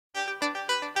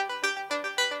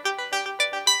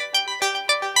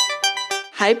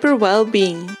Hyper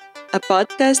Wellbeing, a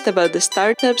podcast about the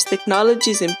startups,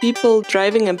 technologies, and people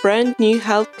driving a brand new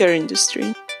healthcare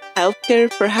industry.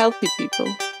 Healthcare for healthy people.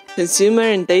 Consumer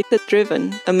and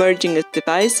data-driven, emerging as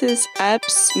devices,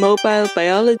 apps, mobile,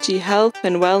 biology, health,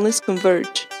 and wellness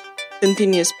converge.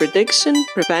 Continuous prediction,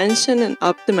 prevention, and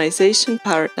optimization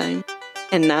paradigm.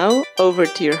 And now, over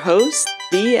to your host,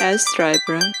 S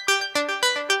Dryburgh.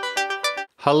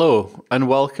 Hello, and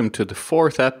welcome to the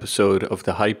fourth episode of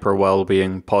the Hyper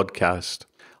Wellbeing podcast.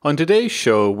 On today's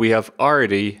show, we have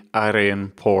Ardy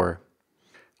Arianpour.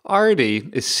 Ardy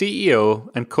is CEO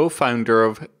and co-founder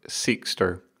of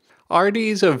Seqster. Ardy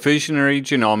is a visionary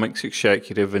genomics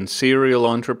executive and serial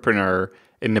entrepreneur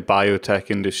in the biotech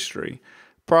industry.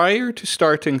 Prior to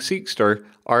starting Seqster,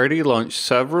 Ardy launched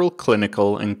several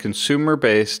clinical and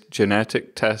consumer-based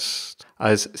genetic tests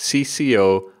as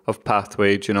CCO of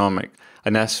Pathway Genomics,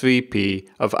 an SVP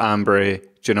of Ambry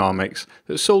Genomics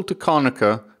that sold to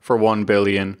Konica for $1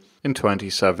 billion in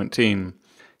 2017.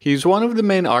 He's one of the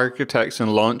main architects in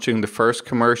launching the first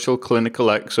commercial clinical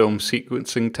exome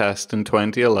sequencing test in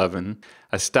 2011,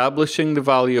 establishing the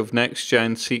value of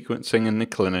next-gen sequencing in the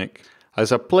clinic.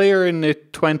 As a player in the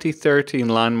 2013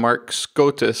 landmark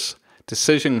SCOTUS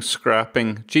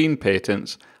decision-scrapping gene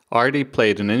patents, Ardy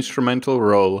played an instrumental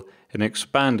role in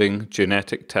expanding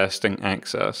genetic testing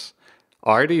access.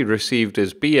 Ardy received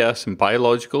his BS in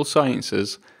Biological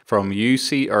Sciences from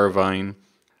UC Irvine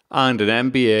and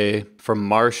an MBA from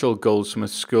Marshall Goldsmith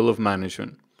School of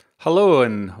Management. Hello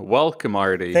and welcome,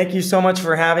 Ardy. Thank you so much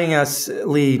for having us,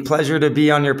 Lee. Pleasure to be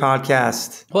on your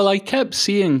podcast. Well, I kept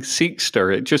seeing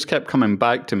Seqster. It just kept coming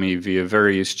back to me via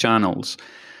various channels.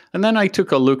 And then I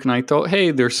took a look and I thought, hey,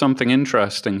 there's something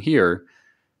interesting here,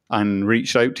 and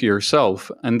reached out to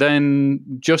yourself. And then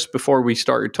just before we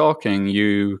started talking,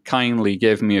 you kindly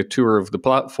gave me a tour of the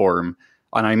platform.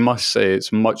 And I must say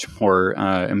it's much more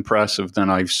impressive than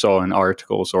I saw in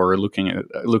articles or looking at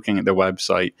the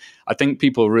website. I think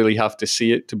people really have to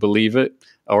see it to believe it,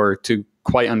 or to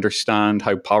quite understand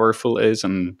how powerful it is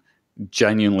and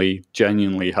genuinely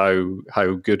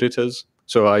how good it is.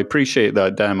 So I appreciate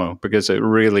that demo because it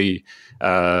really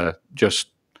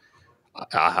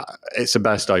it's the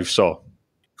best I've saw.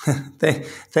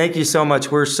 Thank you so much.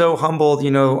 We're so humbled.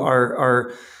 You know,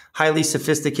 our highly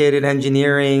sophisticated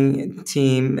engineering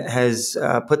team has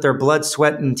put their blood,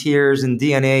 sweat, and tears and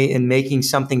DNA in making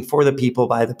something for the people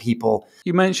by the people.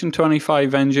 You mentioned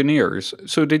 25 engineers.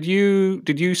 So did you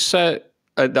set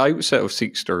at the outset of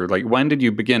Seqster, like when did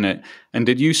you begin it? And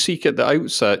did you seek at the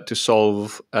outset to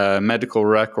solve medical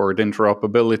record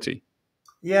interoperability?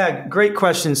 Yeah, great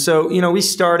question. So, we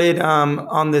started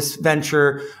on this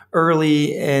venture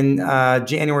early in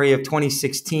January of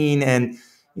 2016. And,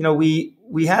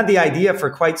 we had the idea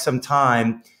for quite some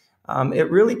time.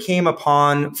 It really came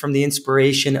from the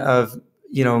inspiration of,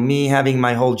 me having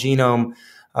my whole genome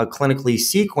clinically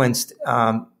sequenced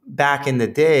back in the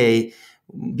day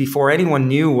before anyone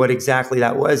knew what exactly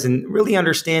that was, and really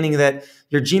understanding that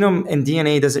your genome and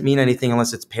DNA doesn't mean anything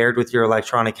unless it's paired with your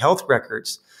electronic health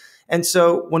records. And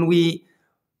so when we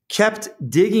kept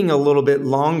digging a little bit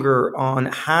longer on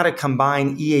how to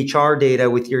combine EHR data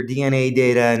with your DNA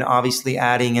data and obviously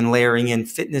adding and layering in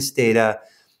fitness data,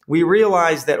 we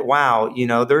realized that, wow,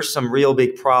 there's some real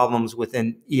big problems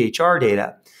within EHR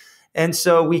data. And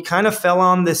so we kind of fell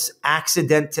on this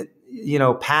accidental,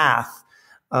 path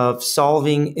of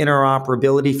solving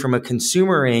interoperability from a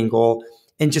consumer angle,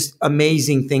 and just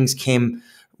amazing things came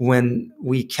when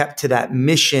we kept to that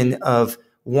mission of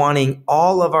wanting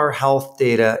all of our health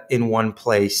data in one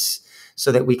place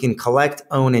so that we can collect,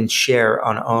 own, and share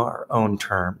on our own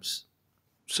terms.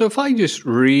 So if I just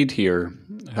read here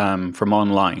from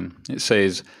online, it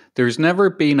says, there's never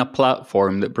been a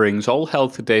platform that brings all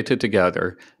health data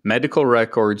together, medical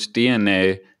records,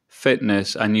 DNA,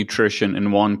 fitness, and nutrition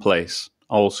in one place.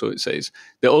 Also, it says,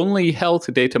 the only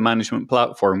health data management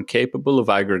platform capable of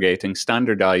aggregating,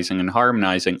 standardizing, and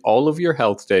harmonizing all of your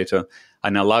health data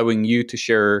and allowing you to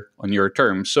share on your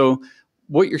terms. So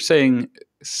what you're saying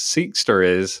Seqster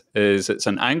is it's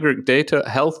an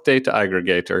health data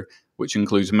aggregator, which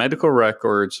includes medical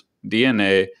records,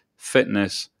 DNA,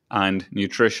 fitness, and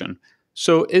nutrition.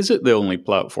 So is it the only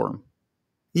platform?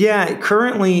 Yeah,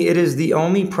 currently it is the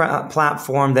only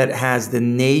platform that has the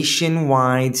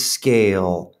nationwide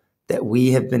scale that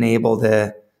we have been able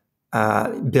to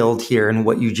build here and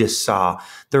what you just saw.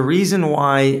 The reason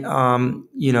why,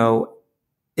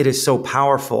 it is so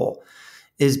powerful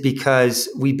is because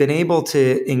we've been able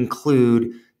to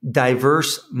include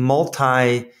diverse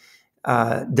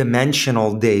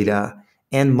multi-dimensional data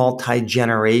and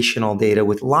multi-generational data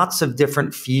with lots of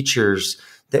different features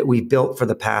that we built for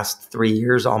the past 3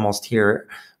 years almost here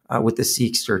with the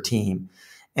Seqster team.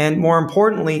 And more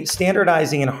importantly,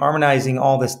 standardizing and harmonizing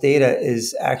all this data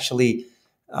is actually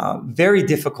very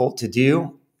difficult to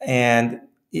do. And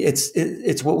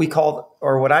it's what we call,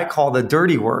 or what I call, the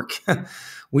dirty work.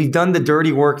 We've done the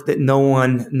dirty work that no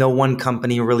one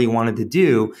company really wanted to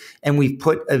do. And we've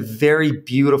put a very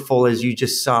beautiful, as you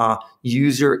just saw,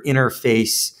 user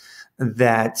interface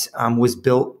that was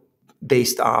built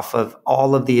based off of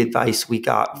all of the advice we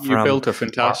got from. You built a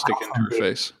fantastic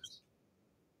interface.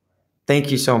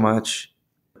 Thank you so much.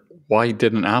 Why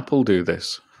didn't Apple do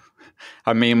this?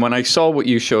 I mean, when I saw what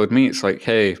you showed me, it's like,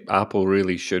 hey, Apple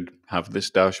really should have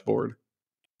this dashboard.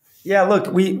 Yeah,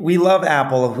 look, we love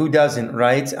Apple. Who doesn't,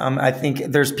 right? I think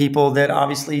there's people that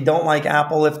obviously don't like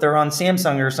Apple if they're on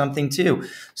Samsung or something too.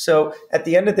 So at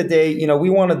the end of the day, we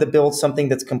wanted to build something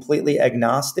that's completely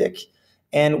agnostic.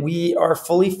 And we are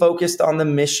fully focused on the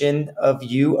mission of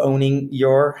you owning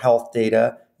your health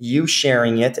data, you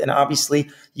sharing it. And obviously,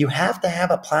 you have to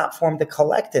have a platform to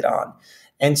collect it on.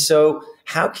 And so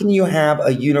how can you have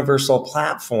a universal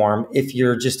platform if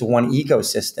you're just one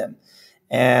ecosystem?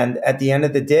 And at the end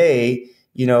of the day,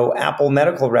 Apple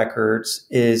Medical Records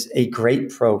is a great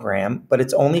program, but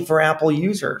it's only for Apple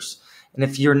users. And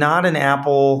if you're not an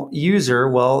Apple user,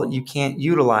 well, you can't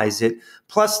utilize it.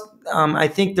 Plus, I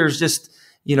think there's just,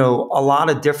 a lot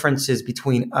of differences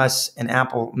between us and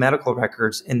Apple Medical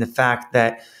Records in the fact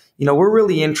that, we're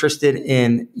really interested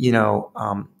in,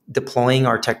 deploying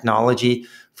our technology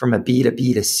from a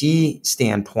B2B to C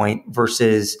standpoint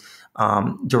versus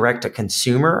direct to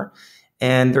consumer.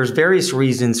 And there's various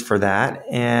reasons for that.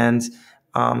 And,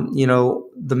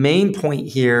 the main point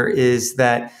here is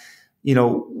that,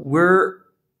 we're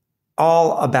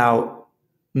all about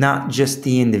not just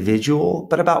the individual,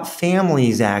 but about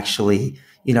families actually,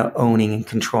 owning and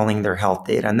controlling their health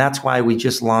data. And that's why we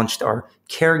just launched our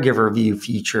caregiver view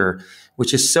feature,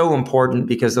 which is so important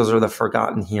because those are the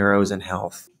forgotten heroes in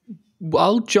health.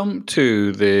 I'll jump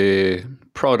to the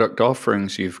product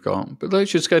offerings you've got, but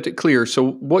let's just get it clear.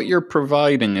 So what you're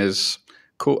providing is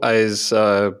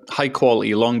high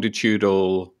quality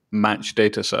longitudinal matched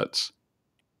data sets.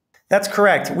 That's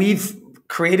correct. We've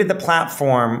created the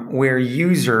platform where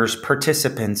users,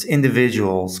 participants,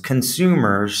 individuals,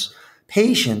 consumers,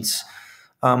 patients,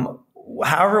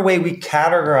 however way we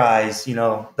categorize,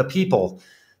 the people,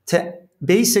 to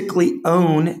basically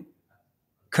own,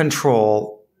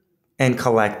 control, and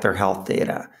collect their health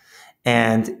data.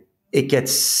 And it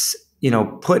gets,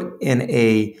 put in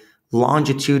a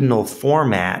longitudinal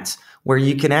format where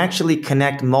you can actually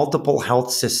connect multiple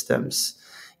health systems,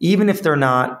 even if they're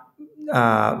not,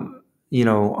 on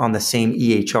the same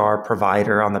EHR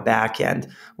provider on the back end.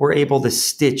 We're able to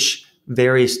stitch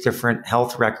various different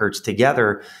health records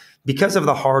together because of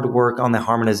the hard work on the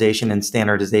harmonization and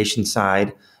standardization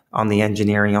side on the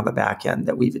engineering on the back end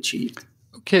that we've achieved.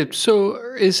 Okay, so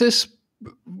is this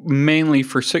mainly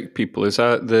for sick people? Is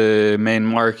that the main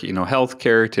market?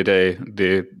 Healthcare today,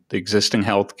 the existing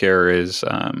healthcare is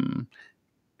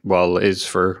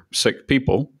for sick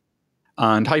people.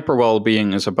 And hyper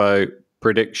well-being is about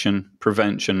prediction,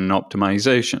 prevention, and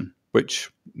optimization,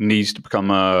 which needs to become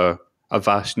a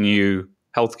vast new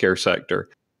healthcare sector.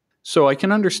 So I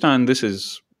can understand this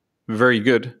is very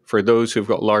good for those who've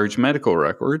got large medical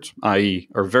records, i.e.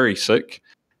 are very sick,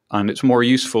 and it's more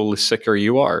useful the sicker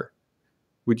you are.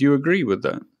 Would you agree with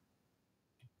that?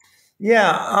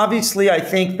 Yeah, obviously, I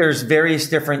think there's various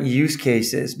different use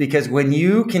cases because when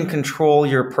you can control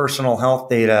your personal health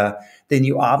data, then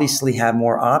you obviously have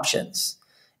more options.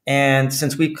 And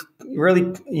since we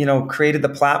really, created the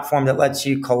platform that lets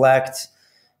you collect,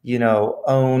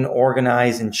 own,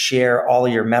 organize, and share all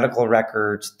of your medical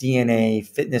records, DNA,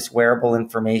 fitness, wearable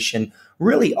information,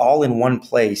 really all in one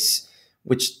place,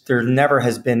 which there never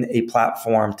has been a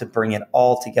platform to bring it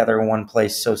all together in one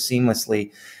place so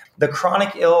seamlessly. The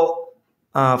chronic ill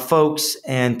folks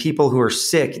and people who are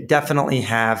sick definitely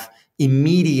have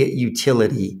immediate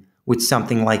utility with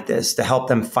something like this to help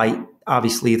them fight,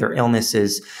 obviously, their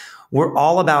illnesses. We're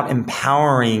all about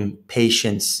empowering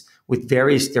patients with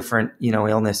various different,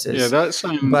 illnesses. Yeah, that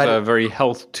sounds very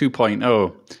Health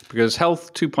 2.0, because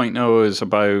Health 2.0 is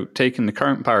about taking the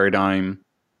current paradigm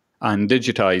and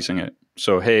digitizing it.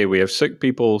 So, hey, we have sick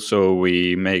people, so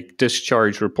we make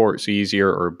discharge reports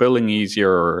easier or billing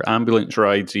easier or ambulance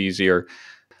rides easier.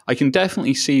 I can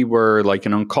definitely see where like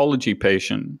an oncology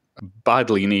patient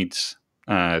badly needs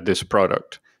this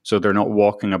product. So they're not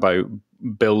walking about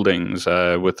buildings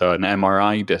with an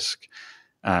MRI disc,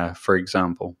 for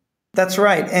example. That's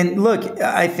right. And look,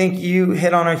 I think you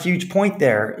hit on a huge point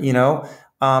there.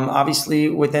 Obviously,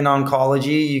 within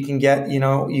oncology, you can get,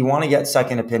 you want to get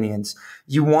second opinions.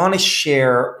 You want to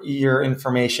share your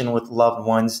information with loved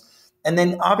ones. And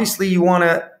then obviously you want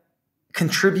to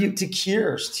contribute to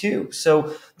cures too.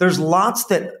 So there's lots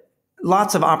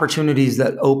of opportunities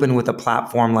that open with a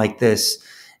platform like this.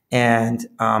 And,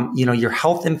 your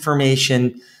health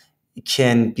information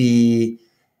can be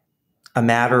a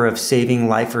matter of saving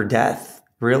life or death,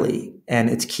 really. And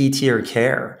it's key to your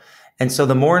care. And so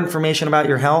the more information about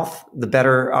your health, the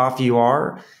better off you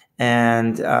are.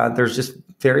 And there's just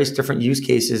various different use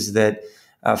cases that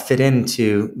fit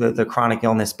into the chronic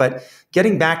illness. But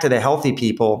getting back to the healthy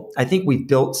people, I think we've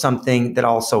built something that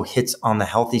also hits on the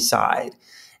healthy side.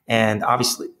 And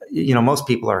obviously, most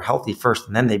people are healthy first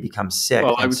and then they become sick.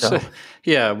 Well, I would say,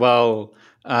 yeah, well,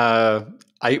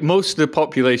 most of the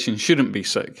population shouldn't be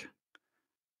sick.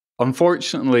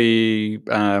 Unfortunately,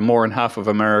 more than half of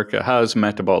America has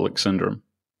metabolic syndrome,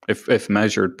 if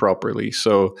measured properly.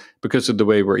 So because of the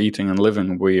way we're eating and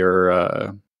living,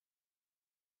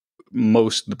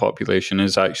 most of the population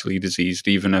is actually diseased,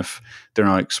 even if they're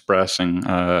not expressing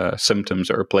symptoms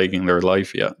that are plaguing their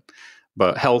life yet.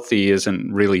 But healthy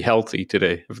isn't really healthy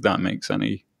today, if that makes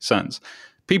any sense.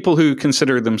 People who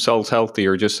consider themselves healthy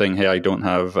are just saying, hey, I don't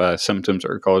have symptoms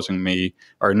that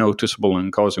are noticeable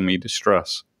and causing me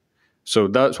distress. So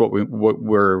that's what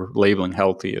we're labeling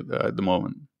healthy at the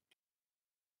moment.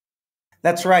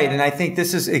 That's right. And I think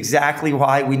this is exactly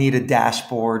why we need a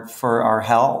dashboard for our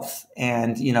health.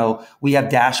 And, we have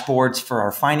dashboards for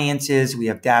our finances. We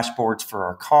have dashboards for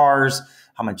our cars,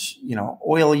 how much,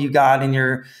 oil you got in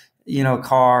your,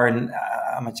 car, and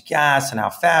how much gas and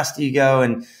how fast you go.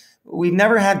 And we've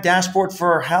never had dashboard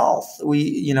for our health.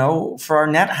 For our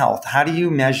net health. How do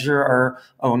you measure our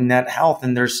own net health?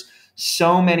 And there's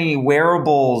so many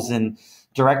wearables and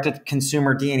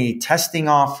direct-to-consumer DNA testing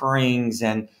offerings,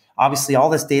 and obviously all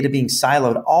this data being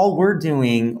siloed. All we're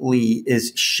doing, Lee,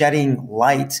 is shedding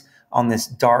light on this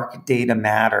dark data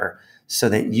matter so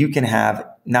that you can have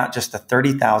not just a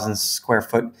 30,000 square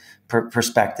foot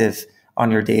perspective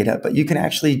on your data, but you can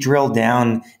actually drill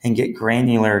down and get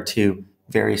granular to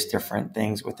various different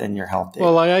things within your health data.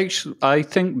 Well, I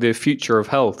think the future of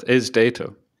health is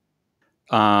data.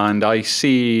 And I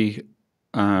see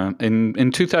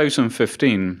in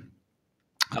 2015,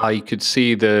 I could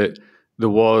see that there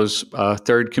was a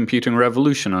third computing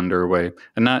revolution underway.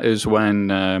 And that is when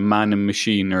man and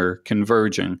machine are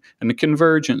converging. And the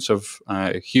convergence of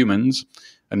humans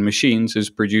and machines is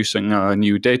producing a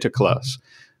new data class,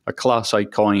 a class I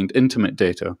coined intimate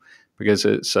data, because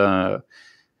it's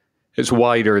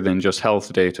wider than just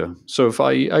health data. So if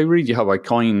I read you how I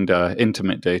coined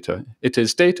intimate data, it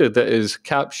is data that is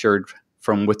captured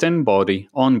from within body,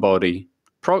 on body,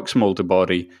 proximal to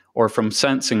body, or from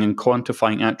sensing and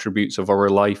quantifying attributes of our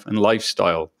life and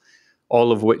lifestyle,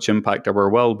 all of which impact our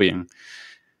well-being.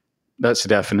 That's the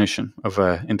definition of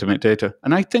intimate data.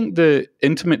 And I think the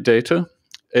intimate data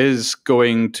is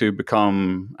going to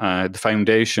become the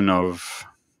foundation of...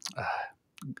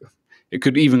 it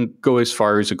could even go as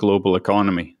far as a global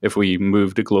economy, if we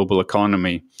move the global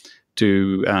economy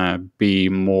to be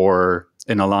more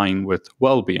in line with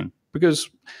well-being. Because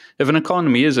if an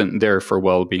economy isn't there for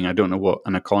well-being, I don't know what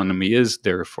an economy is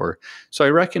there for. So I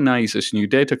recognize this new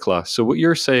data class. So what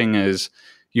you're saying is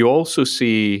you also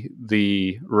see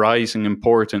the rising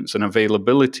importance and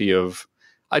availability of,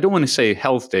 I don't want to say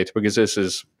health data, because this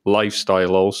is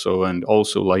lifestyle also, and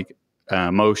also like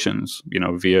emotions,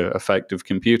 via effective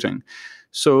computing.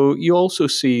 So you also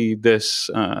see this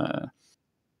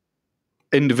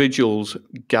individuals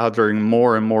gathering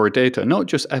more and more data, not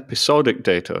just episodic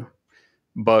data,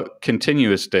 but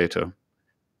continuous data.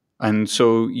 And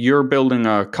so you're building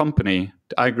a company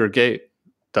to aggregate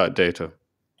that data.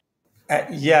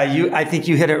 I think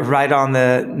you hit it right on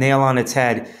the nail on its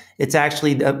head. It's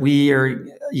actually that we are,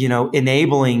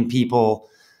 enabling people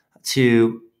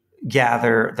to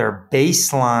gather their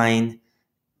baseline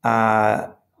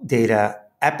data,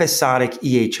 episodic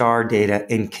EHR data,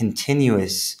 and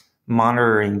continuous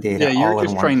monitoring data. Yeah, you're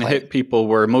just trying to hit people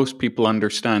where most people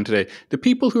understand today. The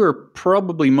people who are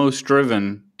probably most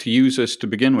driven to use this to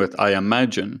begin with, I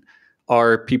imagine,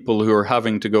 are people who are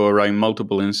having to go around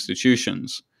multiple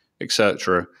institutions,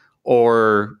 etc.,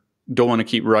 or don't want to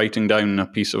keep writing down on a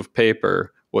piece of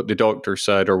paper what the doctor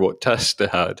said or what test they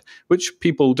had, which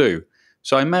people do.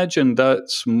 So I imagine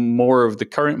that's more of the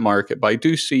current market, but I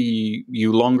do see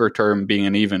you longer term being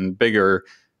an even bigger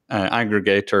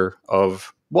aggregator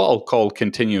of what I'll call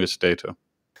continuous data.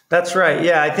 That's right.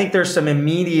 Yeah, I think there's some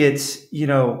immediate,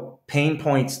 pain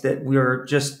points that we're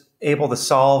just able to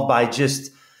solve by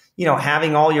just,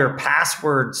 having all your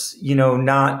passwords,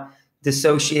 not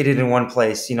dissociated in one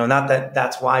place. Not that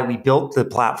that's why we built the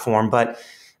platform, but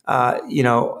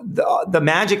the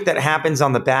magic that happens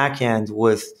on the back end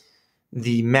with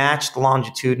the matched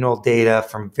longitudinal data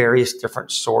from various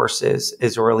different sources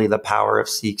is really the power of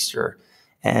Seqster.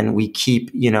 And we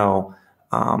keep,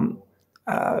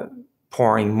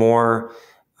 pouring more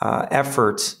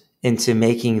effort into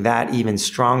making that even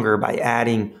stronger by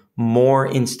adding more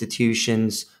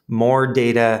institutions, more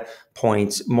data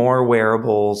points, more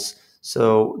wearables.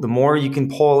 So the more you can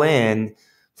pull in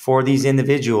for these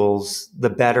individuals, the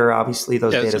better, obviously,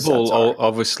 those data sets are.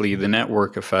 Obviously, the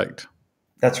network effect.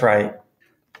 That's right.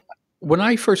 When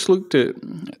I first looked at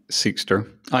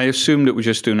Seqster, I assumed it was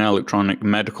just doing electronic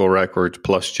medical records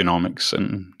plus genomics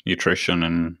and nutrition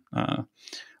and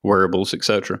wearables,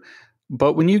 etc.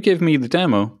 But when you gave me the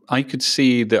demo, I could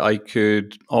see that I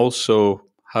could also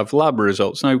have lab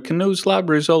results. Now, can those lab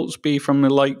results be from the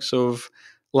likes of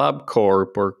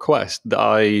LabCorp or Quest that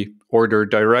I order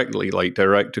directly, like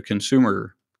direct to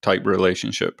consumer type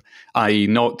relationship, i.e.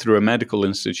 not through a medical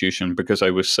institution because I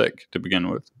was sick to begin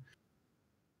with?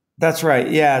 That's right.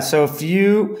 Yeah. So if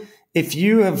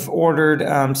you have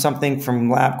ordered something from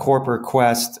LabCorp or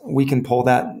Quest, we can pull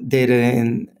that data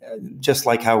in just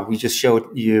like how we just showed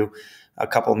you a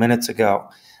couple of minutes ago.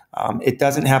 It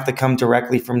doesn't have to come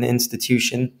directly from the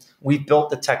institution. We've built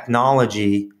the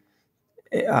technology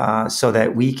so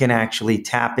that we can actually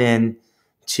tap in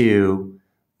to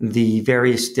the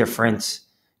various different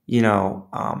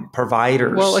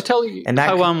providers. Well, I tell you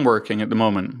how I'm working at the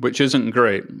moment, which isn't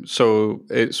great. So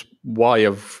it's why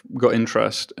I've got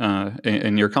interest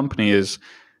in your company is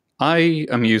I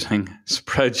am using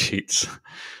spreadsheets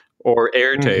or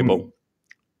Airtable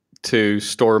to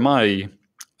store my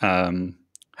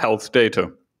health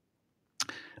data.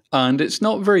 And it's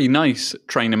not very nice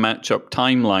trying to match up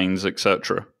timelines,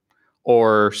 etc.,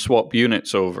 or swap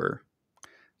units over,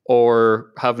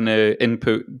 or having to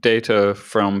input data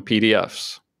from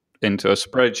PDFs into a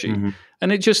spreadsheet. Mm-hmm.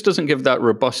 And it just doesn't give that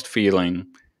robust feeling.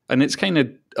 And it's kind of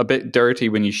a bit dirty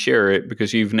when you share it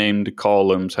because you've named the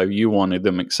columns how you wanted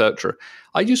them, etc.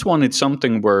 I just wanted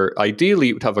something where ideally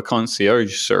it would have a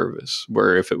concierge service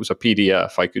where if it was a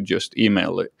PDF, I could just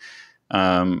email it.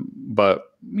 But,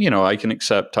 I can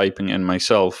accept typing in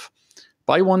myself.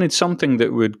 But I wanted something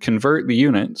that would convert the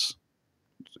units,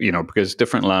 because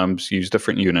different labs use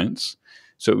different units.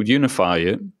 So it would unify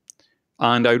it.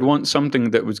 And I'd want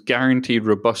something that was guaranteed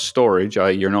robust storage,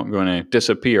 i.e. you're not going to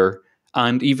disappear.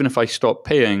 And even if I stop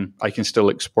paying, I can still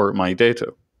export my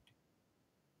data.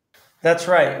 That's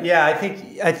right. Yeah,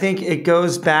 I think it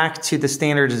goes back to the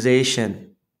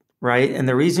standardization, right? And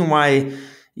the reason why,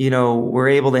 we're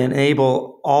able to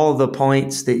enable all the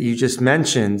points that you just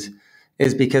mentioned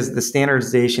is because of the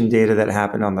standardization data that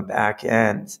happened on the back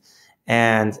end.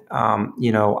 And,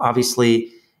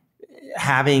 obviously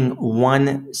having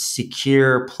one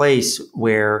secure place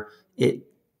where it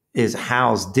is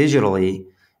housed digitally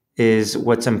is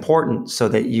what's important so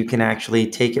that you can actually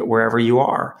take it wherever you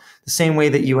are. The same way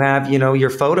that you have, your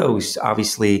photos,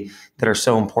 obviously, that are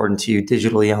so important to you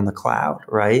digitally on the cloud,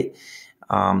 right?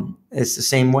 It's the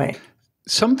same way.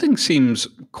 Something seems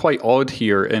quite odd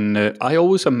here in that I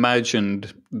always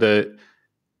imagined that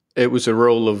it was a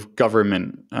role of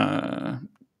government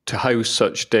to house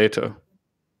such data.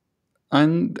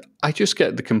 And I just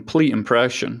get the complete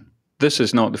impression this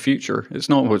is not the future. It's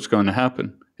not what's going to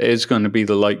happen. It is going to be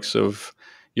the likes of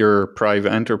your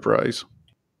private enterprise.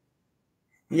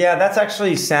 Yeah, that's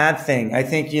actually a sad thing. I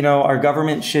think, our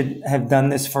government should have done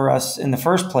this for us in the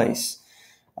first place.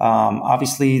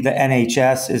 Obviously, the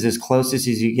NHS is as close as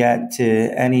you get to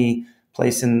any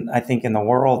place in the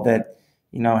world that,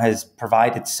 has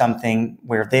provided something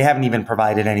where they haven't even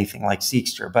provided anything like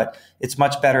Seqster, but it's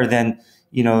much better than,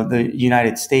 the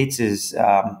United States'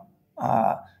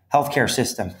 healthcare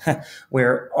system,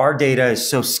 where our data is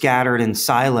so scattered and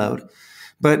siloed.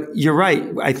 But you're right.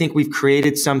 I think we've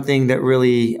created something that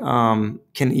really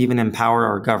can even empower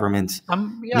our government.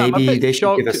 Maybe they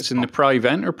should give us. It's in the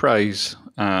private enterprise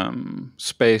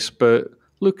space, but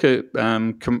look at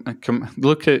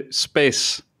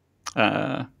space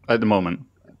at the moment,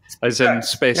 as in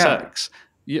SpaceX.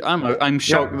 Yeah. I'm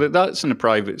shocked that that's in the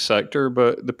private sector,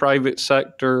 but the private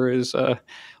sector is,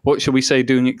 what should we say,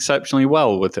 doing exceptionally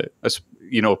well with it, as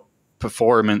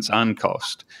performance and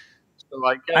cost. So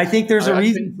I think there's a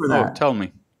reason for that. Tell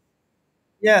me.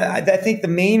 Yeah, I think the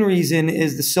main reason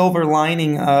is the silver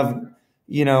lining of,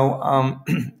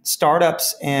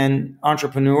 startups and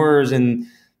entrepreneurs and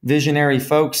visionary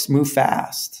folks move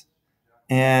fast.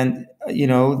 And,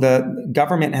 the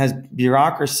government has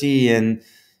bureaucracy and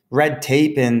red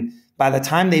tape, by the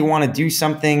time they want to do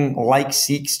something like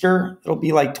Seqster, it'll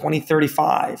be like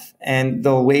 2035, and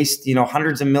they'll waste,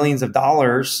 hundreds of millions of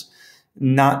dollars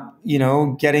not,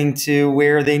 getting to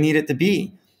where they need it to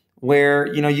be, where,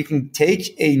 you can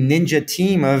take a ninja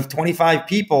team of 25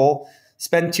 people,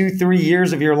 spend 2-3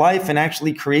 years of your life and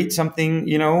actually create something,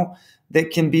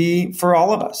 that can be for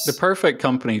all of us. The perfect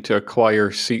company to acquire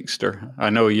Seqster.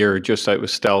 I know you're just out with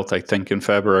Stealth, I think, in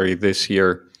February this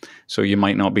year, so you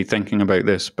might not be thinking about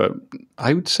this, but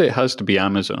I would say it has to be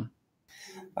Amazon.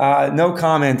 No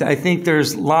comment. I think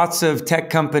there's lots of tech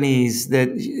companies that,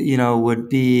 would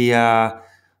be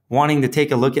wanting to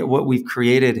take a look at what we've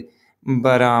created.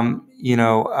 But,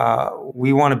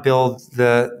 we want to build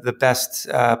the best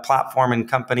platform and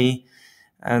company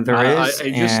there is.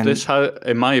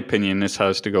 In my opinion, this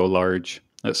has to go large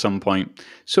at some point.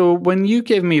 So when you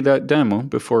gave me that demo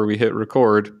before we hit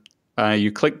record,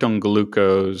 you clicked on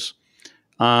glucose,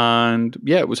 and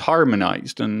it was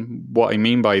harmonized. And what I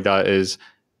mean by that is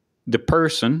the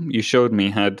person you showed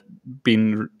me had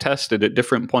been tested at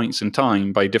different points in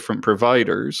time by different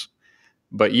providers,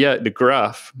 but yet the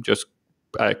graph just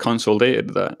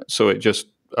consolidated that. So it just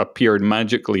appeared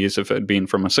magically as if it had been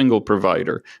from a single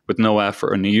provider with no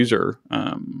effort on the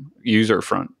user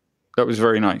front. That was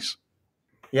very nice.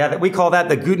 Yeah, we call that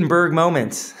the Gutenberg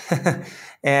moment.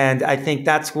 And I think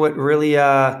that's what really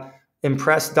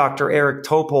impressed Dr. Eric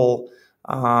Topol.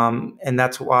 And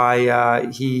that's why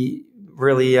he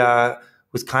really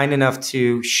was kind enough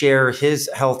to share his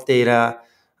health data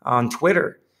on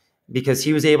Twitter, because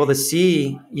he was able to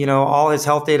see, all his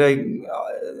health data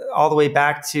all the way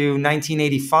back to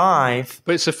 1985.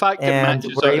 But it's the fact that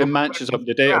it matches up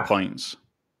the data points.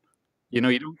 You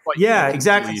don't quite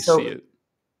exactly see it.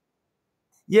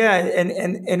 Yeah,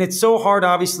 and it's so hard,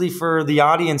 obviously, for the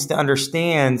audience to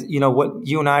understand, what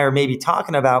you and I are maybe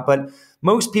talking about. But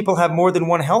most people have more than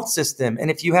one health system.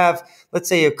 And if you have, let's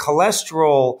say, a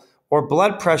cholesterol or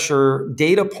blood pressure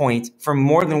data point from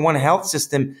more than one health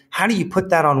system, how do you put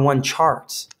that on one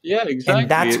chart? Yeah, exactly.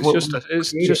 And that's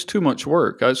it's just too much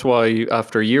work. That's why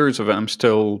after years of it, I'm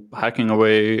still hacking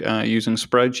away using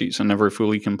spreadsheets and never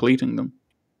fully completing them.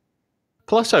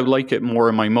 Plus, I like it more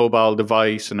on my mobile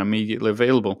device and immediately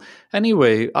available.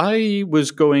 Anyway, I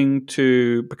was going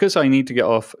to, because I need to get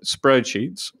off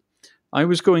spreadsheets, I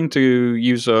was going to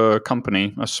use a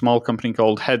small company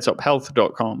called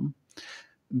headsuphealth.com.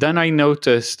 Then I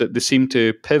noticed that they seem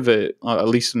to pivot, at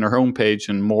least on their homepage,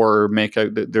 and more make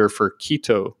out that they're for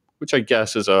keto, which I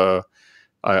guess is a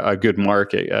good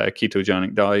market,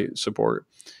 ketogenic diet support.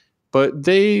 But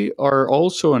they are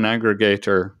also an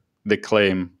aggregator, they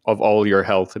claim, of all your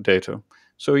health data.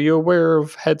 So you're aware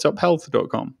of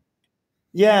headsuphealth.com?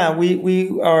 Yeah,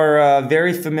 we are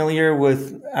very familiar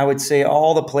with, I would say,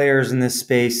 all the players in this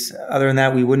space. Other than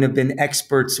that, we wouldn't have been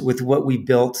experts with what we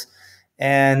built.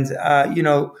 And,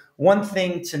 one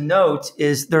thing to note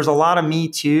is there's a lot of Me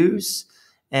Too's,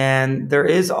 and there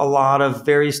is a lot of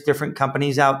various different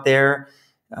companies out there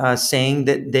saying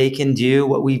that they can do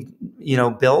what we've,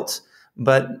 built.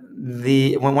 But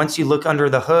once you look under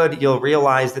the hood, you'll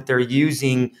realize that they're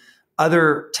using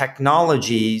other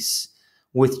technologies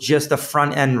with just a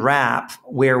front end wrap,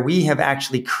 where we have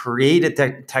actually created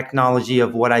the technology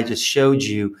of what I just showed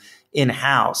you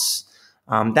in-house.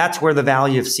 That's where the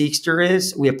value of Seqster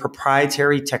is. We have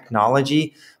proprietary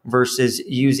technology versus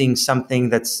using something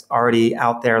that's already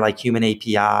out there like Human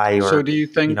API. So do you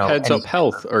think Heads Up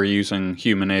Health are using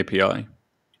Human API?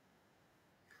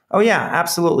 Oh, yeah,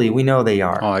 absolutely. We know they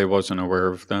are. Oh, I wasn't aware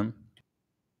of them.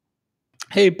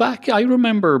 Hey, I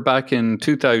remember back in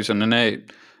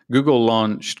 2008, Google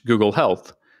launched Google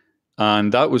Health.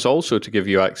 And that was also to give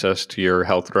you access to your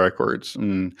health records.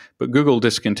 But Google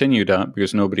discontinued that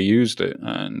because nobody used it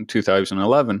in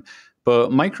 2011.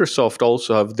 But Microsoft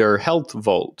also have their Health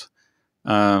Vault.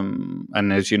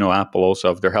 And as you know, Apple also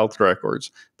have their health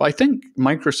records. But I think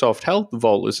Microsoft Health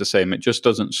Vault is the same. It just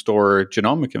doesn't store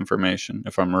genomic information,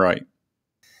 if I'm right.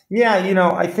 Yeah,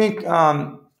 I think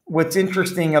what's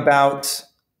interesting about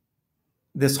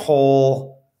this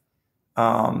whole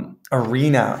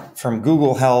arena, from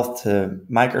Google Health to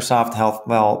Microsoft Health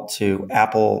Vault to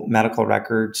Apple Medical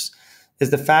Records,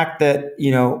 is the fact that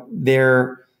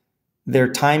their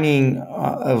timing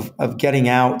of getting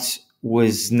out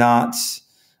was not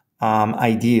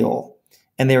ideal,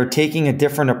 and they were taking a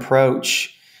different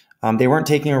approach. They weren't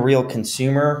taking a real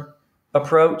consumer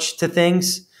approach to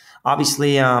things.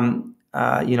 Obviously,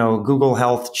 Google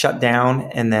Health shut down,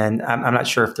 and then I'm not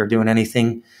sure if they're doing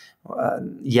anything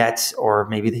yet, or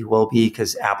maybe they will be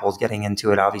because Apple's getting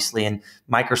into it, obviously. And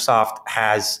Microsoft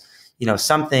has,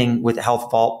 something with Health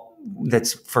Vault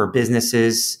that's for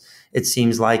businesses it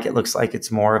seems like it looks like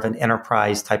it's more of an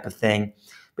enterprise type of thing,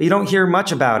 but you don't hear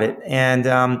much about it.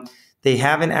 And they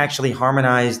haven't actually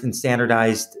harmonized and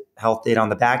standardized health data on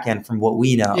the back end from what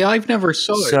we know. Yeah, I've never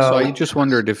saw it, so I just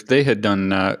wondered if they had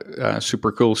done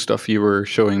super cool stuff you were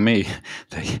showing me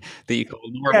that you call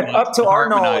normalized, up to our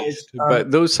knowledge. But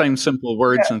those sound simple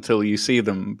words until you see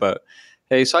them. But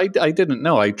hey, so I didn't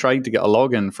know. I tried to get a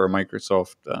login for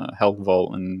Microsoft Health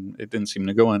Vault, and it didn't seem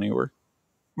to go anywhere.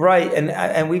 Right,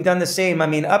 and we've done the same. I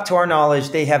mean, up to our knowledge,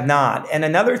 they have not. And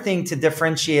another thing to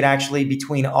differentiate actually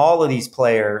between all of these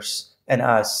players and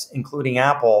us, including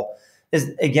Apple,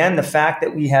 is, again, the fact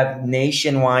that we have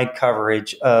nationwide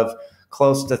coverage of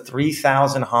close to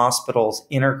 3,000 hospitals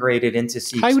integrated into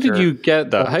Seqster. How did you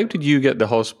get that? How did you get the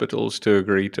hospitals to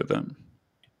agree to them?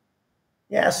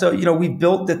 Yeah, so, we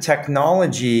built the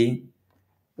technology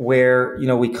where,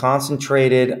 we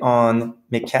concentrated on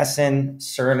McKesson,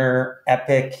 Cerner,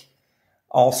 Epic,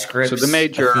 Allscripts. So the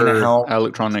major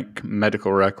electronic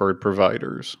medical record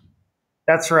providers.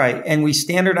 That's right. And we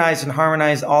standardized and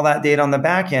harmonized all that data on the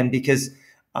back end because,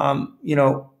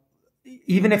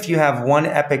 even if you have one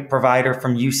Epic provider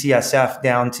from UCSF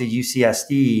down to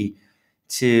UCSD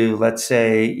to, let's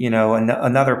say,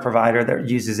 another provider that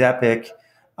uses Epic,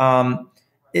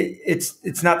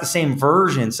 it's not the same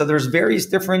version. So there's various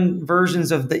different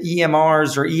versions of the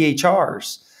EMRs or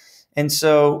EHRs. And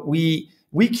so we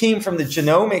came from the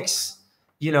genomics,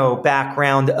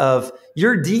 background of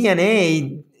your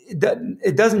DNA.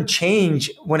 It doesn't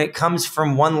change when it comes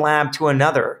from one lab to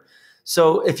another.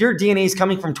 So if your DNA is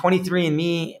coming from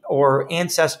 23andMe or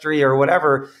Ancestry or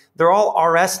whatever, they're all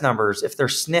RS numbers. If they're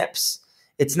SNPs,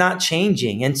 it's not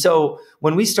changing. And so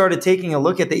when we started taking a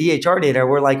look at the EHR data,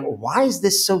 we're like, why is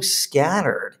this so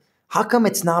scattered? How come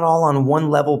it's not all on one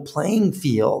level playing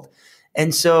field?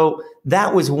 And so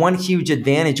that was one huge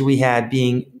advantage we had,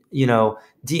 being,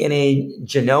 DNA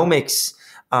genomics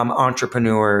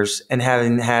entrepreneurs and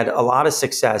having had a lot of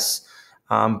success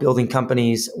building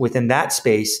companies within that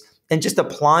space, and just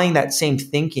applying that same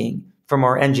thinking from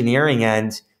our engineering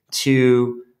end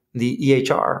to the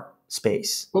EHR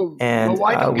space. Well,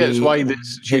 why don't guess why the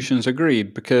institutions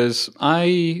agreed? Because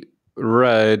I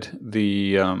read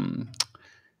the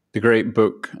great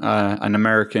book, An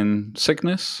American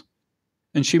Sickness,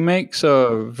 and she makes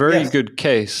a very good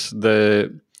case.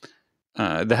 The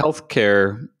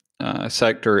healthcare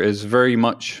sector is very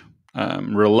much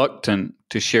reluctant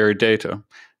to share data,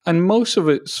 and most of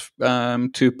it's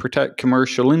to protect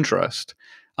commercial interest.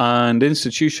 And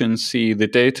institutions see the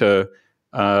data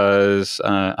as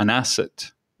an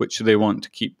asset which they want to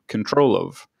keep control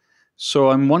of. So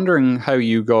I'm wondering how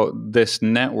you got this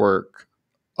network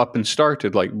up and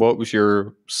started. Like, what was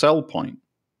your sell point?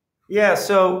 Yeah,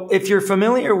 so if you're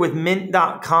familiar with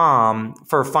Mint.com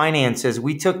for finances,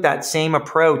 we took that same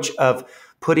approach of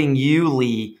putting you,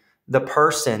 Lee, the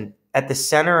person, at the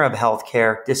center of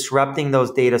healthcare, disrupting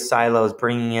those data silos,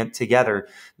 bringing it together.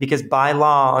 Because by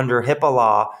law, under HIPAA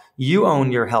law, you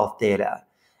own your health data.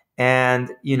 And,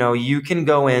 you can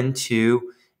go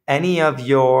into any of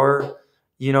your,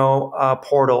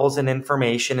 portals and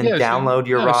information and download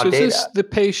your raw data. Is this the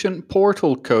patient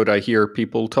portal code I hear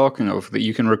people talking of, that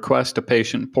you can request a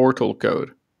patient portal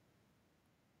code?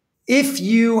 If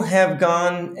you have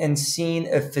gone and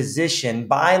seen a physician,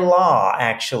 by law,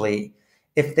 actually,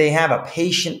 if they have a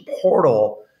patient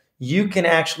portal, you can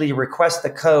actually request the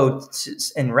code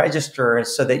and register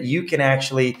so that you can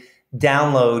actually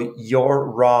download your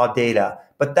raw data.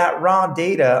 But that raw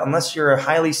data, unless you're a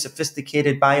highly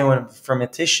sophisticated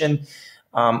bioinformatician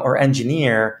or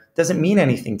engineer, doesn't mean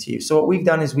anything to you. So what we've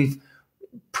done is we've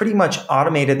pretty much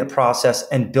automated the process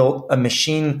and built a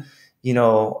machine,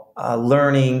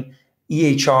 learning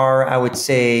EHR, I would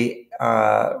say,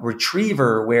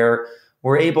 retriever, where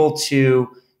we're able to,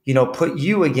 put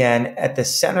you again at the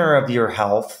center of your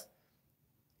health,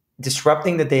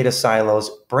 disrupting the data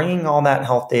silos, bringing all that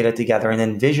health data together, and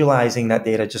then visualizing that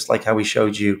data, just like how we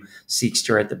showed you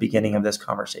Seqster at the beginning of this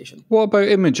conversation. What about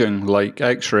imaging, like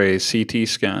X-rays, CT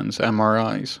scans,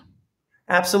 MRIs?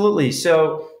 Absolutely.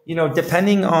 So,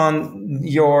 depending on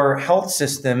your health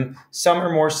system, some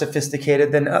are more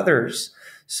sophisticated than others.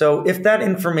 So if that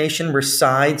information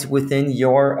resides within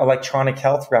your electronic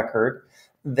health record,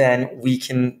 then we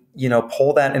can,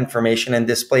 pull that information and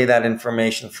display that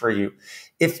information for you.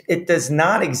 If it does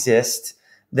not exist,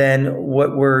 then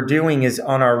what we're doing is,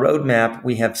 on our roadmap,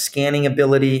 we have scanning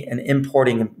ability and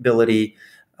importing ability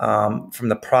from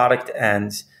the product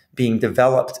end being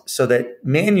developed, so that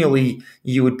manually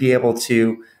you would be able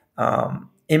to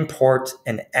import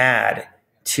and add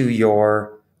to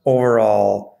your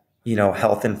overall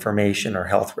health information or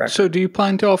health record. So do you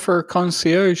plan to offer a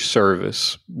concierge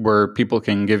service where people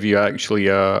can give you actually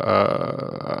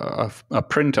a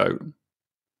printout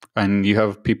and you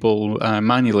have people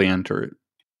manually enter it?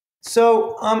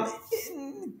 So,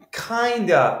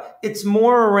 kinda. It's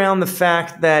more around the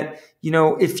fact that,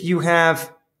 if you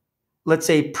have, let's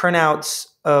say, printouts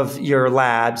of your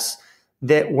labs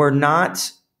that were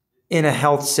not in a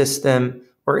health system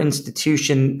or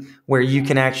institution where you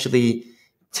can actually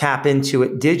tap into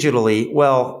it digitally,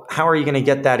 well, how are you going to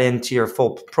get that into your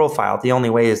full profile? The only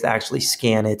way is to actually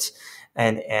scan it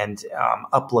and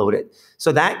upload it.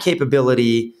 So that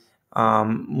capability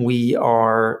we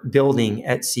are building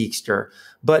at Seqster.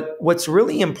 But what's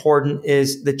really important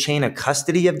is the chain of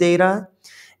custody of data.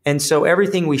 And so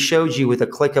everything we showed you with a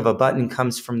click of a button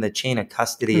comes from the chain of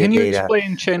custody of data. Can you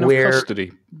explain chain of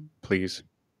custody, please?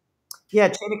 Yeah,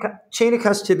 chain of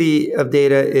custody of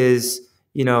data is,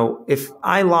 if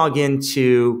I log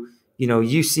into,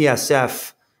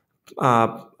 UCSF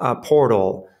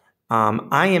portal,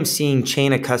 I am seeing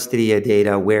chain of custody of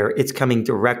data where it's coming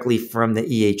directly from the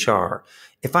EHR.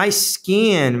 If I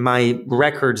scan my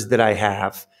records that I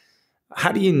have,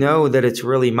 how do you know that it's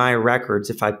really my records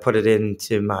if I put it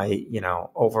into my,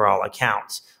 overall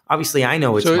accounts? Obviously, I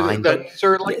know it's mine. But is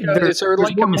there like a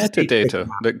metadata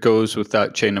that goes with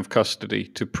that chain of custody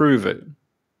to prove it?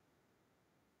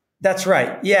 That's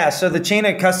right. Yeah. So the chain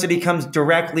of custody comes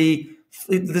directly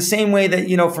the same way that,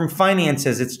 from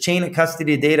finances, it's chain of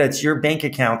custody data. It's your bank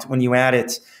account when you add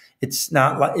it. It's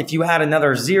not like if you add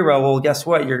another zero, well, guess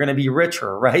what? You're going to be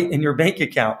richer, right? In your bank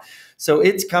account. So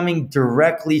it's coming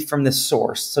directly from the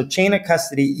source. So chain of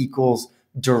custody equals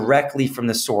directly from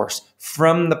the source,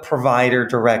 from the provider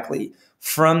directly,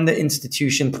 from the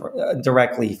institution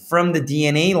directly, from the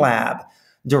DNA lab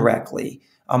directly,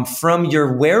 from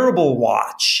your wearable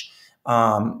watch,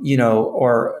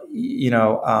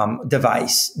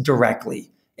 device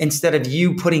directly, instead of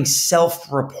you putting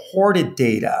self-reported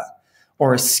data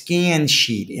or a scan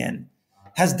sheet in.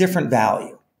 Has different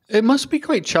value. It must be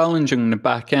quite challenging in the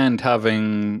back end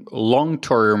having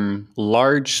long-term,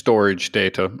 large storage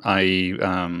data, i.e.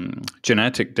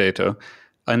 Genetic data,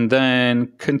 and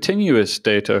then continuous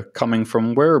data coming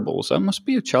from wearables. That must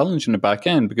be a challenge in the back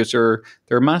end because they're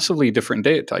massively different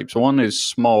data types. One is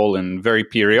small and very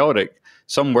periodic.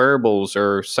 Some wearables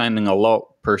are sending a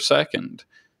lot per second.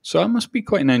 So that must be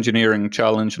quite an engineering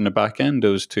challenge in the back end,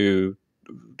 those two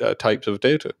types of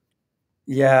data.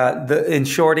 Yeah, in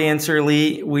short answer,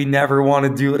 Lee, we never want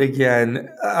to do it again.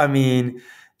 I mean,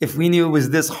 if we knew it was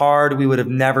this hard, we would have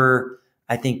never,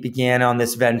 I think, began on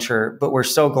this venture. But we're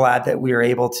so glad that we were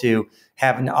able to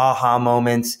have an aha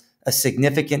moment, a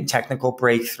significant technical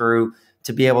breakthrough,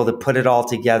 to be able to put it all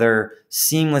together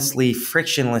seamlessly,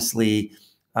 frictionlessly,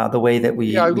 the way that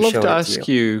we I'd love showed to ask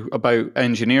you about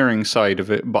engineering side of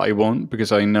it, but I won't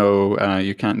because I know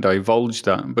you can't divulge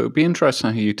that. But it'd be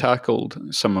interesting how you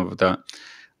tackled some of that.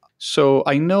 So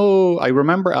I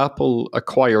remember Apple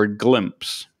acquired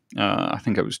Glimpse. I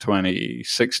think it was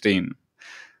 2016.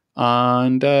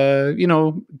 And,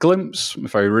 Glimpse,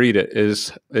 if I read it,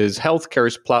 is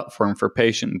healthcare's platform for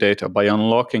patient data. By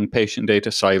unlocking patient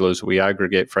data silos, we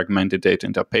aggregate fragmented data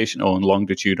into a patient-owned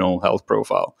longitudinal health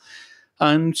profile.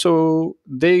 And so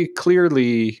they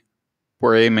clearly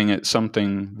were aiming at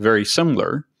something very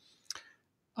similar.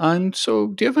 And so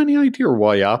do you have any idea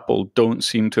why Apple don't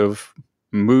seem to have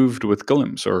moved with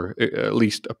Glimpse, or at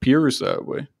least appears that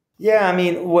way? Yeah, I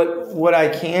mean, what I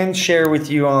can share with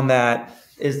you on that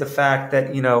is the fact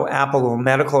that, Apple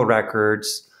Medical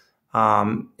Records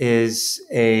is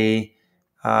a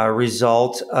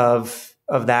result of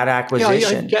that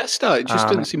acquisition. Yeah, I guessed that. It just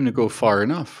didn't seem to go far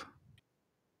enough.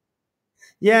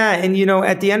 Yeah. And,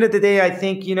 at the end of the day, I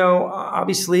think,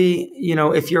 obviously,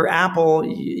 if you're Apple,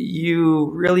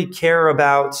 you really care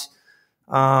about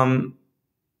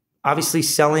obviously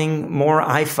selling more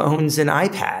iPhones and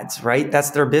iPads, right?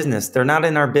 That's their business. They're not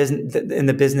in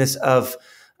the business of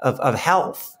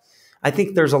health. I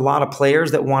think there's a lot of players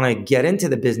that want to get into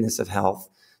the business of health.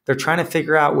 They're trying to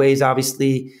figure out ways,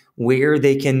 obviously, where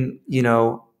they can,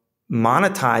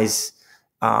 monetize,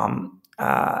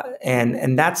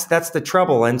 and that's the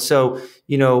trouble. And so,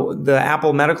 the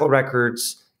Apple Medical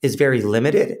Records is very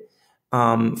limited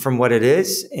from what it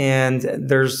is, and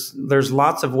there's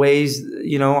lots of ways,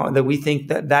 that we think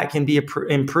that can be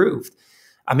improved.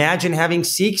 Imagine having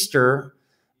Seqster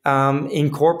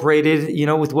incorporated,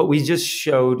 with what we just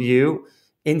showed you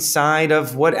inside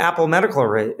of what Apple Medical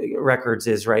Records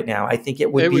is right now. I think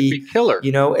it would be killer.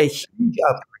 A huge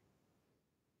upgrade.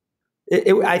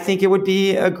 I think it would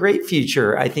be a great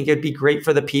future. I think it'd be great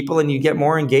for the people, and you get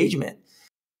more engagement.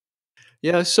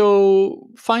 Yeah, so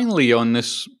finally, on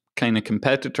this kind of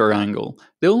competitor angle,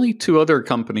 the only two other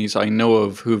companies I know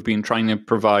of who've been trying to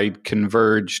provide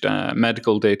converged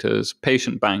medical data is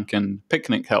Patient Bank and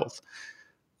Picnic Health.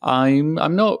 I'm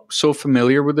not so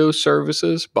familiar with those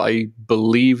services, but I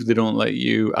believe they don't let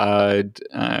you add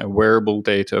wearable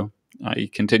data, i.e.,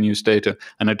 continuous data,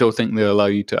 and I don't think they allow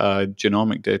you to add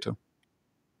genomic data.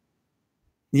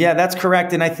 Yeah, that's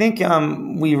correct. And I think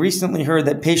we recently heard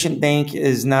that Patient Bank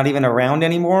is not even around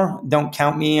anymore. Don't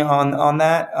count me on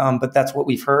that, but that's what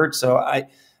we've heard. So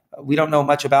we don't know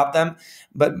much about them.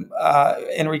 But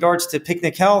in regards to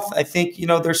Picnic Health, I think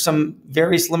there's some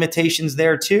various limitations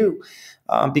there too,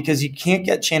 because you can't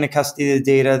get chain of custody of the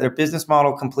data. Their business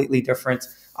model completely different.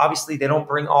 Obviously, they don't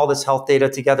bring all this health data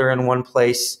together in one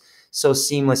place so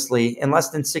seamlessly. In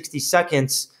less than 60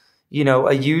 seconds,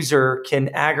 a user can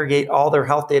aggregate all their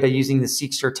health data using the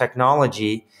Seqster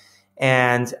technology.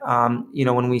 And,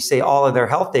 when we say all of their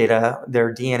health data,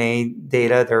 their DNA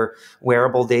data, their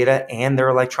wearable data, and their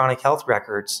electronic health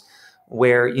records,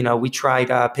 where, we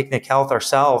tried Picnic Health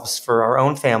ourselves for our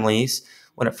own families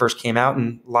when it first came out,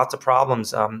 and lots of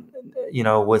problems, with their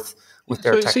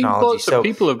So it seems technology. lots of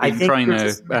people have been trying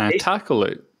to tackle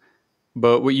it.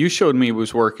 But what you showed me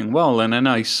was working well. And then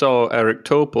I saw Eric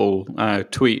Topol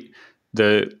tweet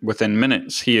that within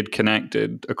minutes he had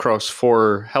connected across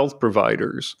 4 health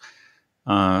providers.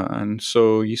 And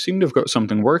so you seem to have got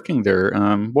something working there.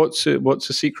 What's the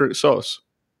secret sauce?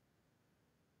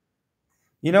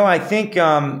 I think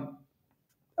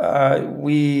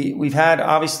we've had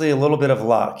obviously a little bit of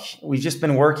luck. We've just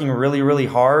been working really, really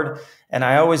hard. And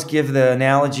I always give the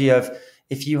analogy of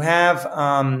if you have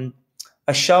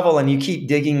a shovel and you keep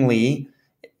digging, Lee,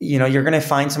 you're going to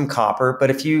find some copper. But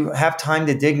if you have time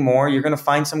to dig more, you're going to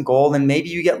find some gold. And maybe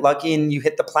you get lucky and you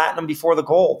hit the platinum before the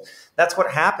gold. That's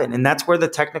what happened. And that's where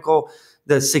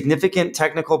the significant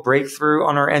technical breakthrough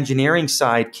on our engineering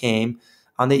side came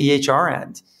on the EHR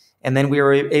end. And then we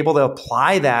were able to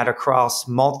apply that across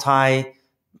dimensional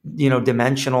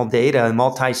data and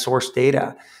multi-source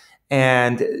data.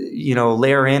 And,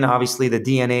 layer in obviously the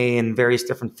DNA and various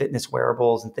different fitness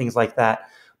wearables and things like that.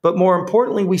 But more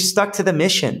importantly, we stuck to the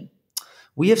mission.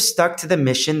 We have stuck to the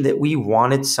mission that we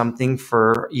wanted something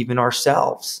for even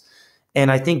ourselves. And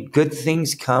I think good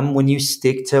things come when you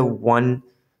stick to one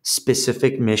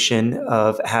specific mission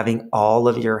of having all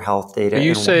of your health data in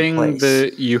one place. Are you saying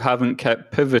that you haven't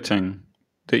kept pivoting,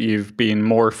 that you've been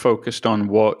more focused on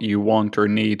what you want or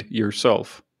need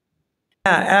yourself?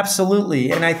 Yeah,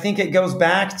 absolutely. And I think it goes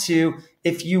back to,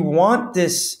 if you want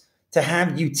this to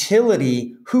have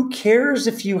utility, who cares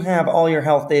if you have all your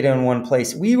health data in one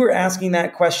place? We were asking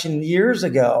that question years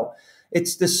ago.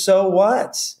 It's the so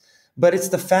what, but it's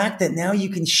the fact that now you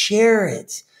can share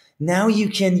it. Now you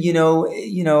can,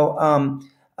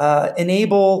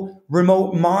 enable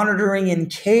remote monitoring and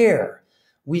care.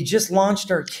 We just launched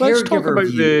our caregiver Let's talk about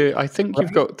view. I think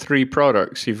you've got 3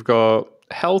 products. You've got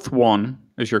Health One,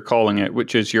 as you're calling it,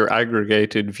 which is your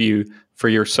aggregated view for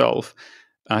yourself.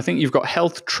 I think you've got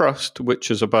Health Trust, which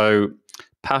is about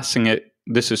passing it.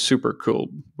 This is super cool.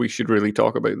 We should really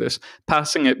talk about this.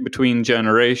 Passing it between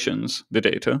generations, the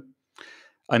data.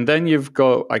 And then you've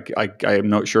got, I am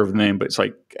not sure of the name, but it's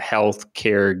like Health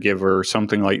Caregiver or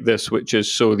something like this, which is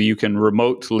so that you can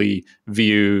remotely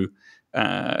view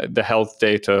the health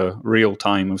data real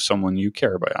time of someone you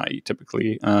care about, i.e.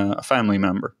 typically a family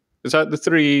member. Is that the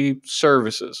 3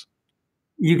 services?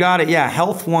 You got it. Yeah.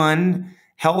 Health One,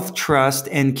 Health Trust,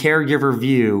 and Caregiver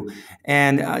View.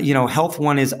 And, Health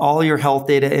One is all your health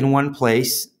data in one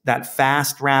place, that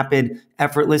fast, rapid,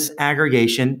 effortless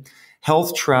aggregation.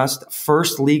 Health Trust,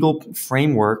 first legal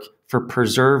framework for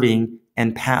preserving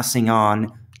and passing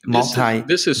on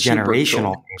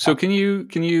multi-generational. Cool. So can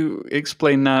you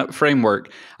explain that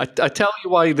framework? I tell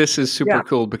you why this is super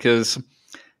cool, because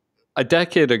a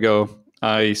decade ago,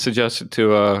 I suggested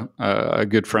to a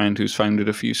good friend who's founded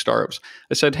a few startups,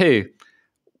 I said, hey,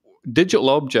 digital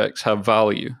objects have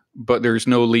value, but there's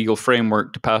no legal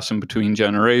framework to pass them between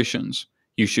generations.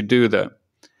 You should do that.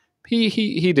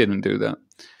 He didn't do that.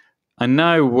 And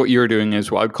now what you're doing is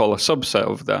what I'd call a subset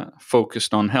of that,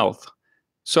 focused on health.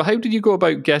 So how did you go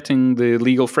about getting the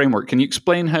legal framework? Can you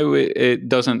explain how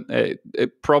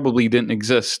it probably didn't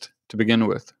exist to begin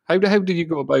with? How did you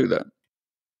go about that?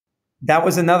 That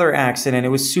was another accident. It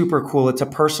was super cool. It's a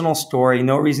personal story.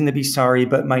 No reason to be sorry,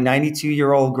 but my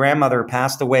 92-year-old grandmother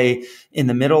passed away in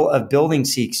the middle of building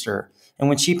Seqster. And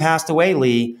when she passed away,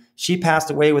 Lee, she passed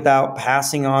away without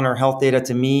passing on her health data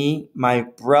to me, my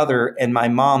brother, and my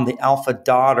mom, the alpha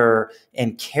daughter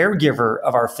and caregiver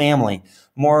of our family.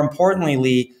 More importantly,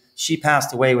 Lee, she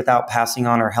passed away without passing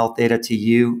on her health data to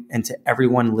you and to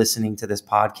everyone listening to this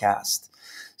podcast.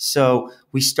 So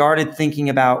we started thinking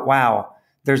about, wow,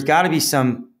 there's got to be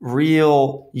some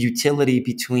real utility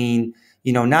between,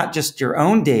 not just your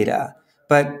own data,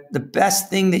 but the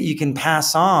best thing that you can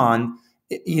pass on,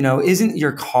 isn't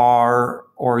your car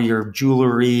or your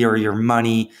jewelry or your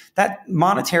money. That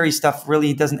monetary stuff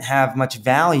really doesn't have much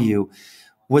value.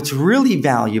 What's really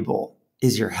valuable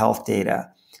is your health data.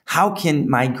 How can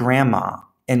my grandma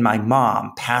and my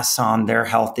mom pass on their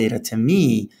health data to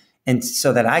me, and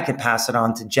so that I can pass it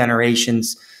on to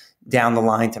generations down the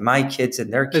line to my kids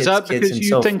and their kids' Is that kids because and you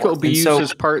so think forth. it'll be used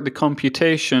as part of the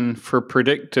computation for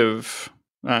predictive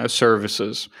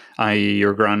services, i.e.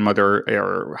 your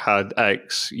grandmother had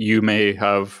X, you may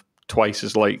have twice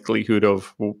as likelihood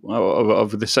of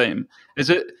the same? Is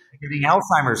it? Getting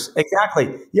Alzheimer's.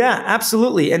 Exactly. Yeah,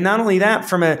 absolutely. And not only that,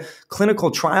 from a clinical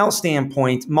trial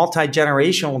standpoint,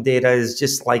 multi-generational data is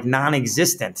just like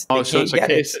non-existent. They So can't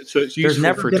get it. So it's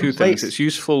useful for two things. It's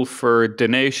useful for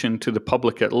donation to the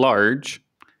public at large,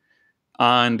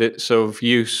 and it's of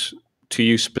use to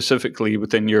you specifically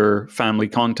within your family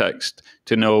context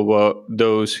to know what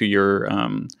those who you're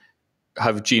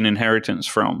have gene inheritance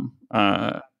from.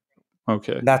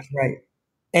 Okay. That's right.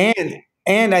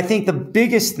 And I think the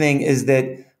biggest thing is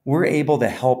that we're able to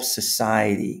help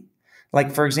society.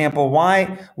 Like, for example,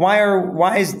 why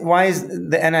is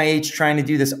the NIH trying to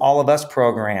do this All of Us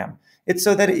program? It's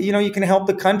so that you can help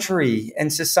the country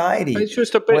and society. It's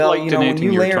just a bit like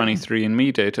donating your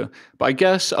 23andMe data. But I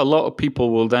guess a lot of people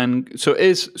will then. So it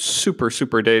is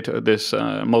super data, this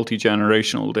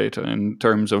multi-generational data in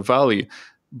terms of value.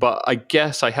 But I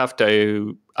guess I have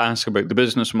to ask about the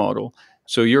business model.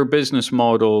 So your business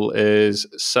model is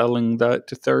selling that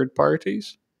to third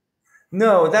parties?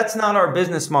 No, that's not our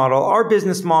business model. Our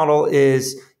business model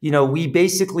is, we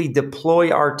basically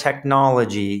deploy our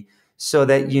technology so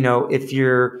that, if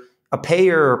you're a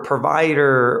payer or provider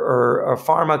or a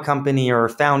pharma company or a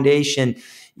foundation,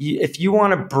 if you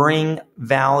want to bring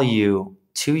value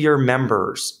to your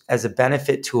members as a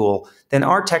benefit tool, then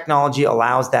our technology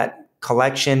allows that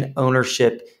collection,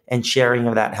 ownership, and sharing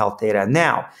of that health data.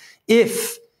 Now,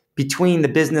 if between the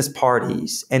business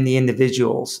parties and the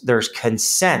individuals, there's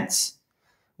consent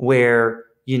where,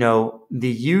 the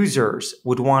users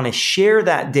would want to share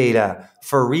that data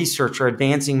for research or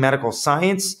advancing medical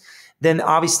science, then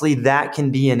obviously that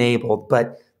can be enabled.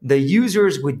 But the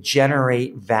users would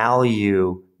generate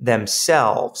value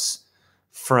themselves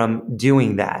from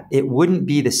doing that. It wouldn't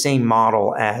be the same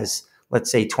model as, let's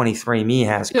say, 23andMe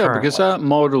has currently. Yeah, because that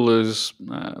model is,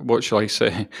 what shall I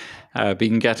say,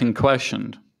 being getting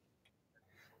questioned.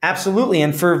 Absolutely.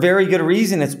 And for a very good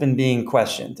reason, it's been being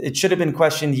questioned. It should have been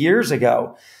questioned years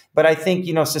ago. But I think,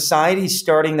 society's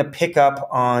starting to pick up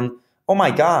on, oh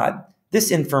my God, this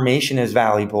information is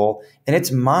valuable and it's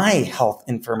my health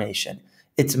information.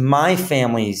 It's my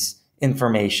family's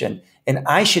information and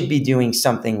I should be doing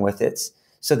something with it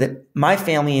so that my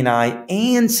family and I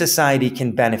and society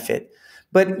can benefit.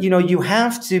 But, you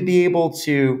have to be able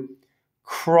to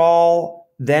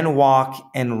crawl, then walk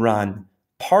and run.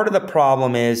 Part of the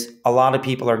problem is a lot of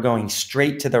people are going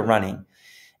straight to the running.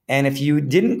 And if you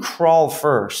didn't crawl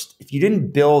first, if you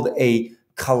didn't build a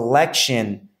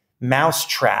collection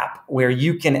mousetrap where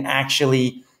you can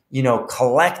actually,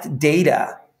 collect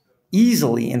data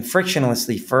easily and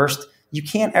frictionlessly first, you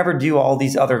can't ever do all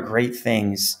these other great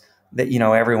things that,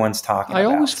 everyone's talking about.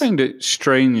 I always find it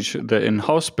strange that in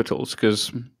hospitals,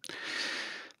 because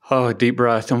deep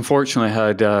breath. Unfortunately, I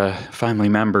had family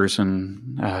members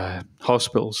in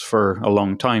hospitals for a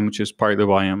long time, which is partly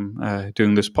why I'm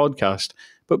doing this podcast.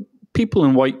 But people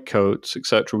in white coats,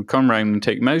 etc., would come around and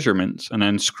take measurements and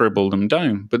then scribble them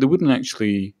down, but they wouldn't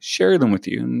actually share them with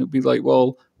you. And it'd be like,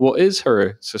 well, what is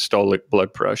her systolic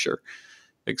blood pressure,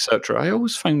 etc. I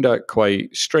always find that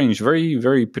quite strange, very,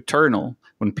 very paternal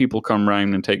when people come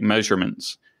around and take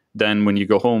measurements. Then when you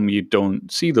go home, you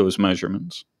don't see those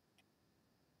measurements.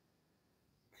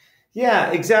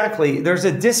 Yeah, exactly. There's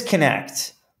a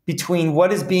disconnect between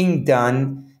what is being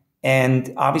done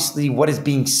and obviously what is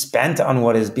being spent on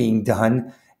what is being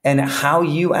done and how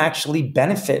you actually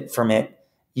benefit from it,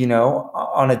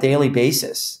 on a daily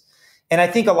basis. And I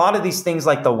think a lot of these things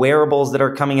like the wearables that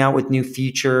are coming out with new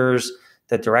features,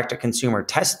 the direct-to-consumer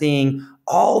testing,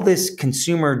 all this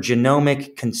consumer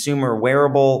genomic, consumer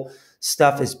wearable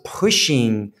stuff is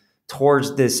pushing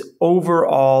towards this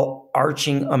overall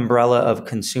arching umbrella of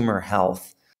consumer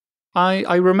health.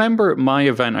 I remember my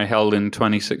event I held in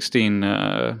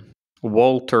 2016,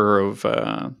 Walter of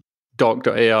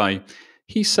Doc.ai,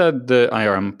 he said that,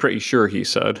 I'm pretty sure he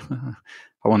said,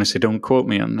 I want to say, don't quote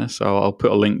me on this. I'll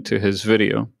put a link to his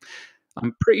video.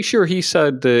 I'm pretty sure he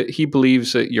said that he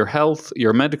believes that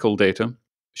your medical data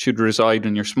should reside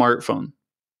in your smartphone.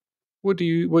 What do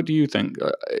you think?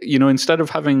 Instead of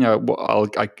having a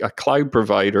cloud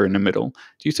provider in the middle,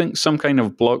 do you think some kind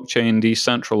of blockchain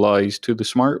decentralized to the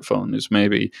smartphone is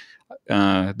maybe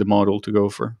the model to go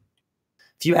for?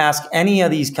 If you ask any of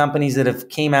these companies that have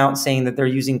came out saying that they're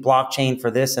using blockchain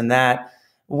for this and that,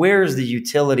 where's the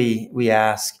utility, we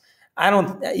ask? I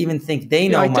don't even think they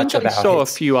know much about it. I saw a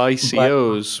few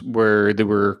ICOs where they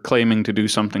were claiming to do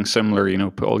something similar,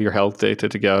 put all your health data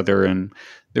together, and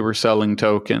they were selling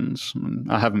tokens.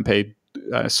 I haven't paid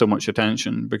so much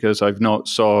attention because I've not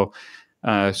saw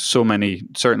so many,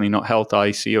 certainly not health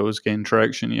ICOs gain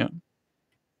traction yet.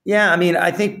 Yeah, I mean,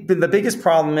 I think the biggest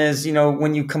problem is,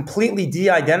 when you completely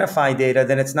de-identify data,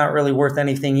 then it's not really worth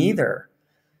anything either.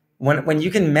 When you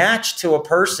can match to a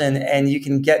person and you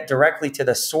can get directly to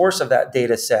the source of that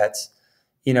data set,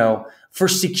 for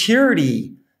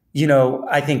security,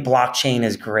 I think blockchain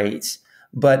is great.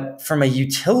 But from a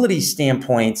utility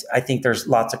standpoint, I think there's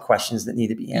lots of questions that need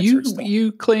to be answered.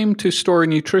 You claim to store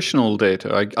nutritional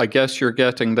data. I guess you're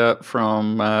getting that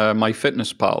from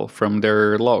MyFitnessPal, from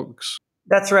their logs.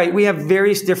 That's right. We have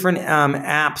various different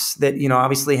apps that,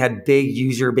 obviously had big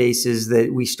user bases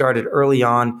that we started early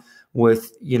on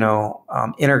with,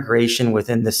 integration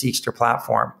within the Seqster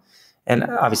platform. And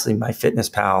obviously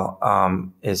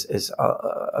MyFitnessPal is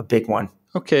a big one.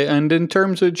 Okay. And in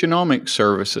terms of genomic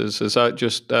services, is that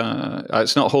just,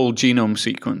 it's not whole genome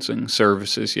sequencing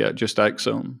services yet, just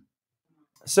exome?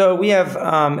 So we have,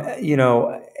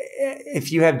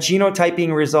 if you have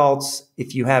genotyping results,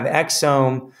 if you have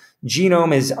exome,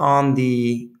 genome is on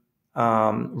the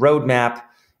roadmap.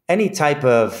 Any type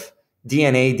of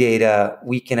DNA data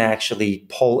we can actually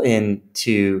pull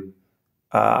into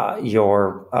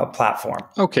your platform.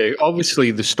 Okay, obviously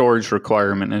the storage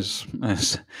requirement is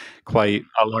quite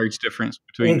a large difference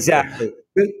between. Exactly.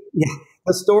 Yeah.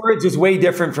 The storage is way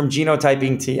different from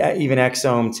genotyping to even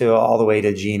exome to all the way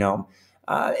to genome.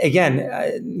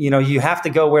 You have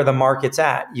to go where the market's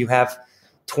at. You have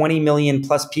 20 million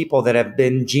plus people that have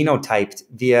been genotyped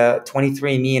via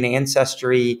 23andMe and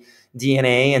Ancestry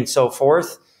DNA and so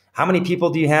forth. How many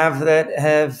people do you have that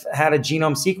have had a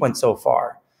genome sequence so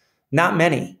far? Not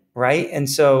many, right? And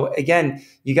so again,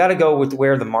 you got to go with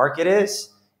where the market is.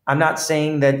 I'm not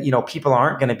saying that, people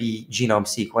aren't going to be genome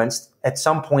sequenced. At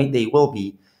some point they will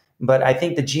be, but I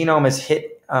think the genome has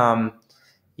hit,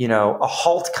 a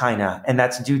halt kind of, and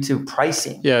that's due to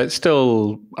pricing. Yeah, it's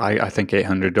still, I think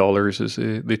 $800 is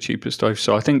the cheapest I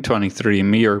saw. I think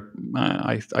 23andMe are,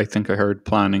 I think I heard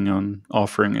planning on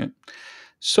offering it.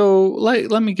 So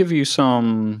let me give you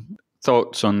some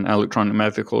thoughts on electronic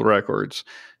medical records.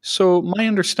 So my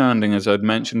understanding, as I'd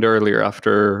mentioned earlier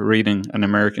after reading An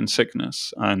American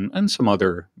Sickness and some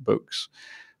other books,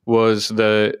 was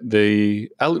that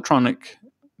the electronic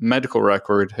medical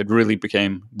record had really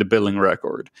became the billing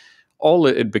record. All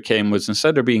it became was,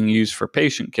 instead of being used for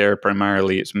patient care,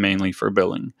 primarily it's mainly for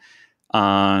billing.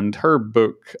 And her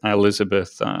book,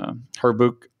 Elizabeth, her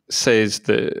book says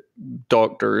that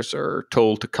doctors are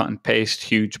told to cut and paste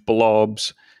huge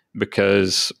blobs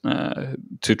because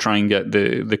to try and get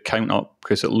the count up,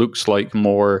 because it looks like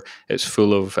more, it's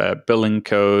full of billing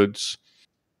codes.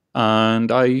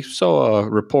 And I saw a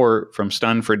report from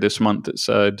Stanford this month that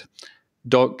said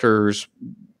doctors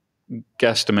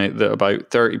guesstimate that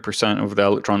about 30% of the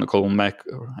electronic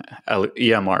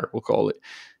EMR, we'll call it,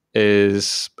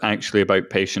 is actually about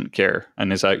patient care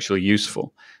and is actually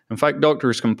useful. In fact,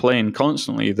 doctors complain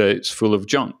constantly that it's full of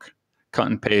junk, cut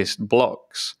and paste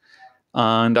blocks.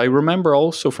 And I remember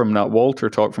also from that Walter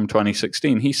talk from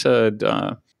 2016, he said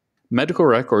medical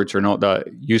records are not that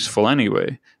useful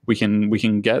anyway. We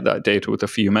can get that data with a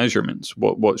few measurements,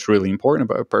 what's really important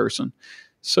about a person.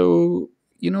 So,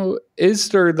 is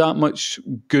there that much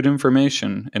good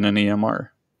information in an EMR?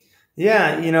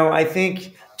 Yeah, I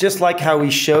think just like how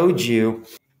we showed you,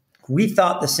 we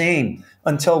thought the same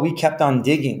until we kept on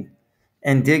digging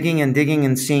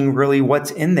and seeing really what's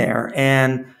in there.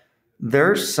 And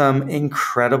there's some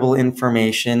incredible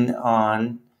information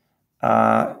on,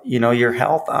 your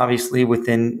health, obviously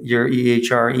within your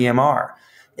EHR EMR.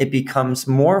 It becomes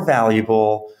more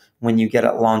valuable when you get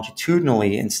it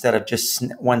longitudinally instead of just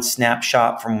one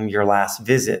snapshot from your last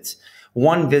visit.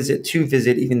 One visit, two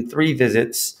visit, even three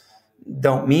visits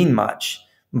don't mean much.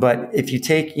 But if you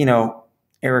take,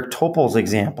 Eric Topol's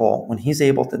example, when he's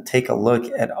able to take a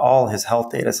look at all his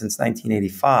health data since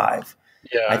 1985,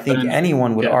 I think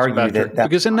anyone would argue that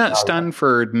because in that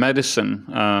Stanford medicine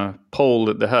poll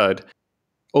that they had,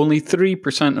 only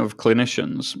 3% of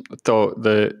clinicians thought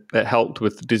that it helped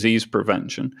with disease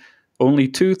prevention. Only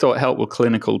 2 thought it helped with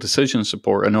clinical decision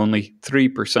support, and only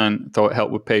 3% thought it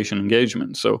helped with patient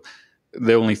engagement. So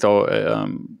they only thought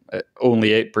only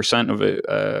 8% of it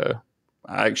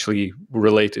actually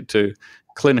related to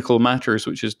clinical matters,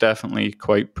 which is definitely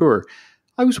quite poor.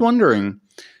 I was wondering,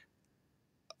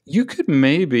 you could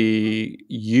maybe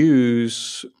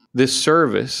use this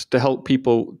service to help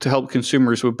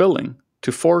consumers with billing,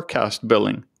 to forecast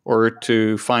billing, or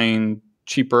to find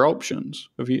cheaper options.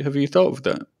 Have you thought of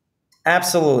that?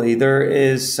 Absolutely. There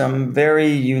is some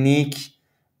very unique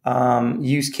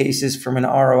use cases from an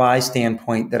ROI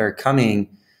standpoint that are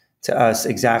coming to us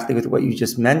exactly with what you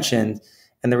just mentioned.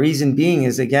 And the reason being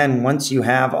is, again, once you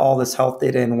have all this health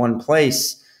data in one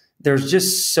place, there's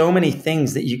just so many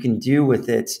things that you can do with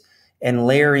it, and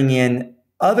layering in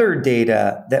other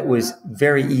data that was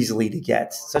very easily to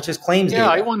get, such as claims data. Yeah,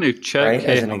 I want to check, right,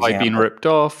 hey, have I been ripped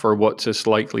off, or what's this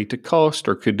likely to cost,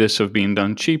 or could this have been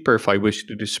done cheaper if I wish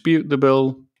to dispute the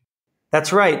bill?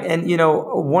 That's right. And,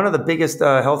 one of the biggest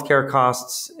healthcare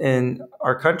costs in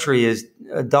our country is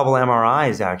double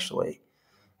MRIs, actually.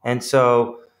 And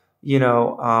so,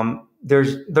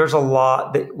 there's a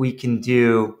lot that we can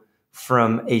do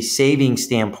from a saving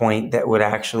standpoint that would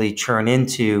actually churn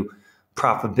into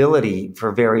profitability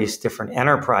for various different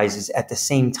enterprises, at the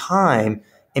same time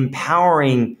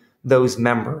empowering those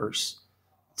members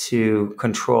to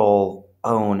control,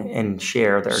 own, and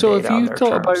share their data on their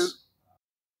terms.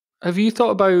 Have you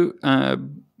thought about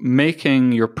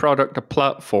making your product a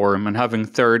platform and having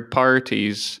third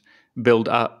parties build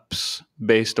apps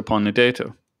based upon the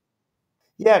data?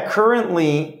 Yeah,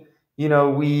 currently,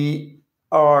 we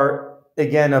are,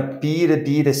 again, a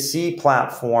B2B2C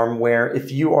platform where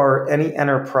if you are any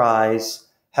enterprise,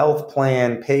 health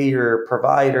plan, payer,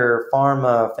 provider,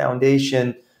 pharma,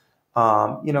 foundation,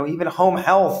 even a home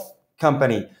health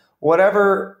company,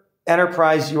 whatever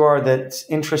enterprise you are that's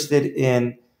interested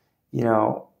in,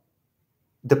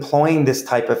 deploying this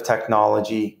type of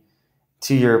technology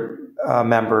to your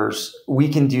members, we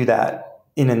can do that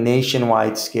in a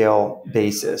nationwide scale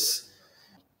basis.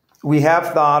 We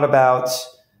have thought about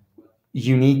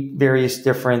unique, various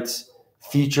different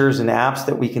features and apps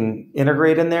that we can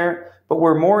integrate in there, but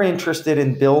we're more interested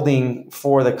in building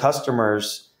for the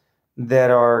customers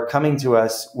that are coming to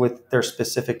us with their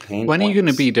specific pain points. When are you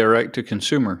going to be direct to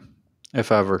consumer,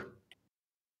 if ever?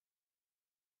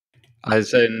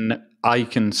 As in, I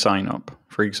can sign up,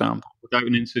 for example, without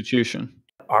an institution.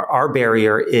 Our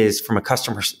barrier is from a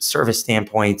customer service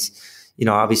standpoint.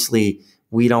 Obviously,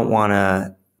 we don't want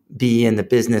to be in the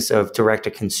business of direct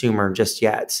to consumer just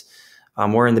yet.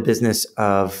 We're in the business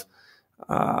of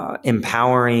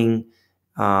empowering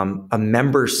a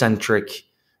member-centric,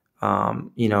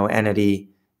 entity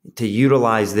to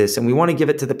utilize this, and we want to give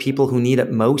it to the people who need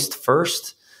it most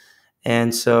first.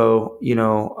 And so,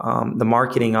 the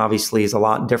marketing obviously is a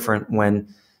lot different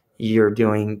when you're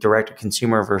doing direct to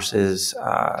consumer versus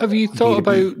Have you thought B2B.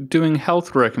 about doing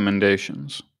health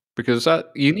recommendations? Because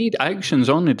you need actions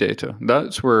on the data.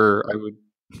 That's where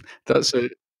that's the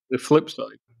flip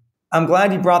side. I'm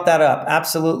glad you brought that up.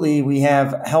 Absolutely. We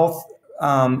have health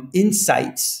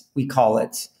insights, we call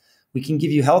it. We can give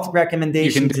you health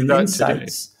recommendations and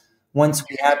insights today. Once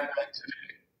we have.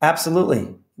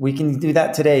 Absolutely. We can do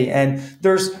that today. And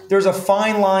there's a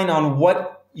fine line on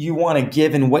what you want to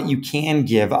give and what you can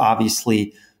give,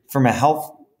 obviously, from a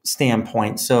health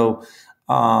standpoint. So,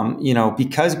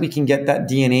 because we can get that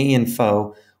DNA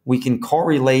info, we can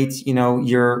correlate,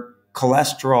 your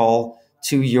cholesterol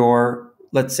to your,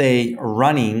 let's say,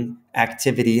 running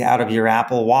activity out of your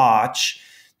Apple Watch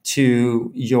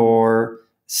to your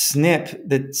SNP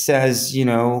that says,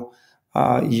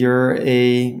 you're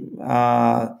a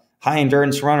high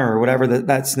endurance runner, or whatever that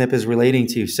SNP is relating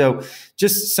to. So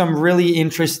just some really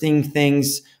interesting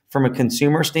things from a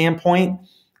consumer standpoint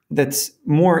that's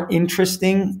more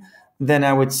interesting than,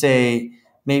 I would say,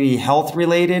 maybe health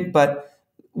related. But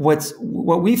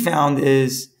what we found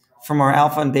is, from our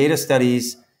alpha and beta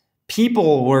studies,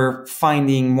 people were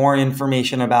finding more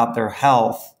information about their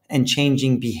health and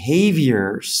changing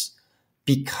behaviors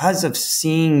because of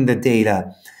seeing the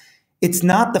data. It's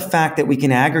not the fact that we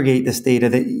can aggregate this data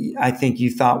that I think you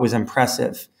thought was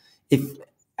impressive. If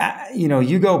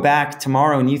you go back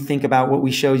tomorrow and you think about what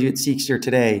we showed you at Seqster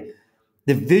today,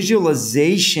 the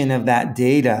visualization of that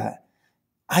data,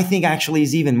 I think actually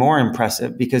is even more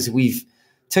impressive, because we've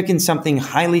taken something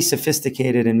highly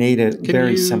sophisticated and made it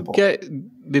very simple. Can you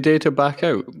get the data back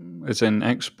out, as in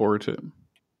export it?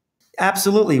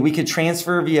 Absolutely. We could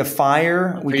transfer via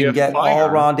FHIR. We can get all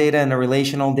raw data in a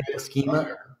relational data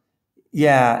schema.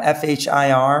 Yeah,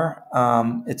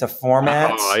 FHIR. It's a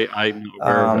format I'm not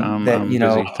aware of it. that, I'm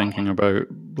busy thinking about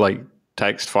like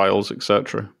text files,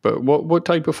 etc. But what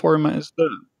type of format is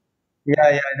that?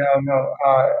 Yeah,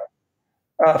 no.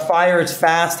 FHIR is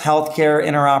Fast Healthcare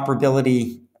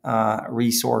Interoperability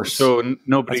Resource. So That's what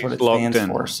nobody's it logged stands in.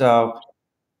 for. So,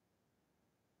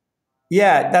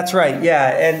 yeah, that's right.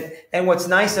 Yeah, and what's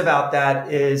nice about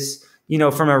that is,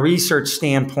 from a research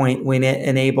standpoint, we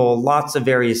enable lots of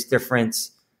various different,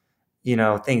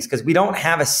 things, because we don't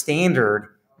have a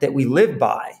standard that we live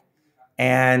by.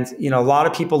 And, a lot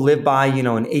of people live by,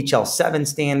 an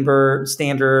HL7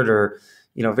 standard or,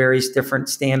 various different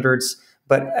standards.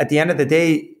 But at the end of the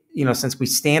day, since we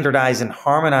standardize and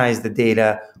harmonize the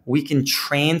data, we can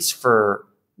transfer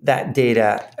that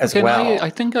data as well. I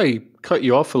think I cut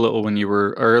you off a little when you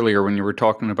were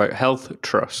talking about health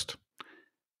trust,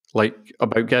 like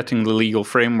about getting the legal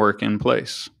framework in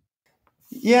place.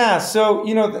 Yeah, so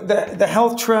the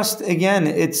health trust, again,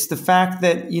 it's the fact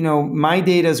that my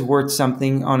data is worth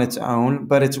something on its own,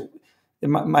 but it's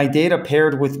my data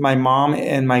paired with my mom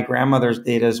and my grandmother's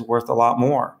data is worth a lot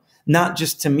more, not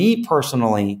just to me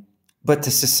personally, but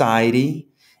to society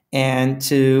and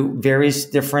to various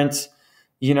different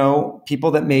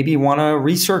people that maybe want to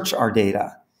research our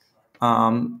data.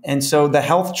 And so the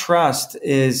health trust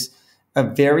is a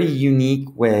very unique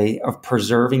way of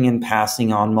preserving and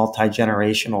passing on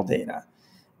multi-generational data.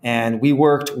 And we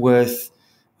worked with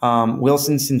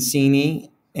Wilson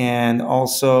Sonsini and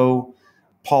also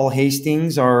Paul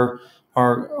Hastings, our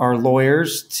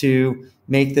lawyers, to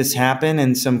make this happen,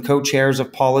 and some co-chairs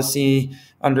of policy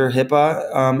under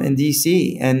HIPAA in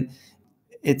DC. And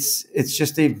it's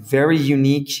just a very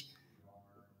unique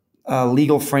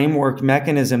legal framework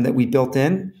mechanism that we built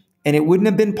in. And it wouldn't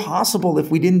have been possible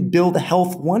if we didn't build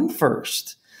Health One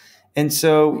first. And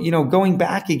so, going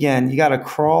back again, you got to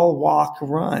crawl, walk,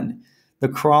 run. The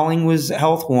crawling was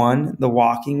Health One, the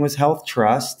walking was Health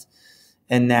Trust,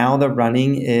 and now the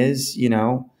running is,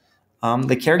 the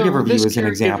caregiver view is an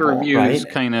example, review right? Is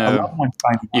kind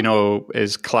of,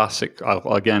 is classic.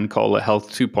 I'll again call it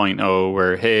Health 2.0,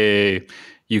 where, hey,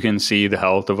 you can see the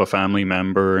health of a family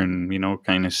member and,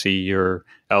 kind of see your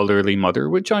elderly mother,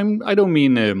 which I don't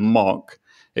mean to mock.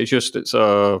 It's just, it's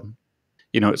a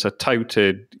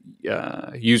touted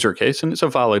user case, and it's a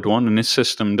valid one. And this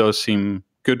system does seem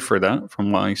good for that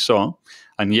from what I saw.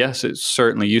 And yes, it's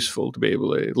certainly useful to be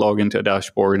able to log into a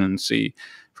dashboard and see,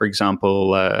 for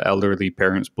example, elderly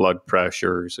parents' blood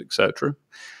pressures, etc.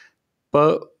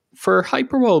 But for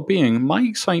hyper well-being, my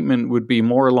excitement would be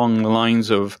more along the lines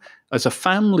of, as a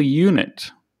family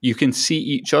unit, you can see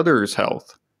each other's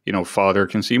health. Father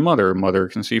can see mother, mother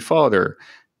can see father,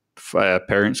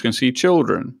 parents can see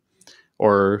children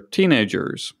or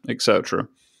teenagers, etc.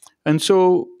 And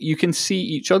so you can see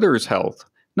each other's health.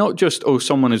 Not just,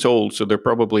 someone is old, so they're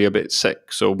probably a bit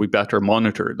sick, so we better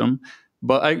monitor them.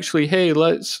 But actually, hey,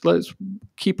 let's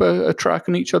keep a track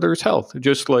on each other's health,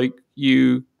 just like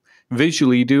you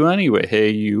visually do anyway. Hey,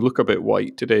 you look a bit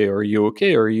white today. Are you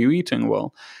okay? Are you eating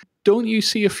well? Don't you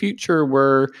see a future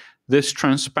where this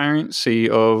transparency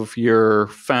of your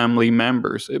family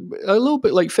members, a little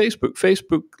bit like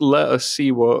Facebook let us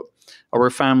see what our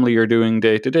family are doing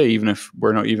day to day, even if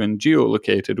we're not even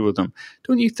geolocated with them.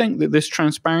 Don't you think that this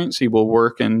transparency will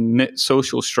work in knit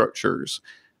social structures?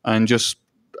 And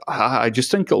I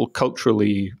just think it'll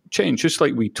culturally change, just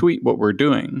like we tweet what we're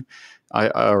doing,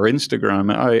 or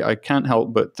Instagram. I can't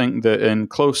help but think that in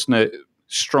close-knit,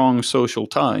 strong social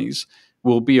ties,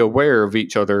 we'll be aware of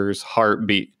each other's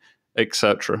heartbeat,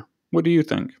 etc. What do you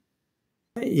think?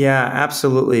 Yeah,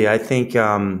 absolutely. I think,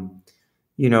 again,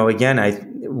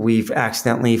 we've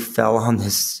accidentally fell on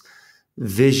this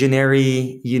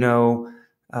visionary,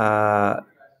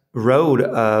 road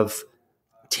of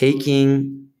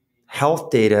taking health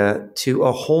data to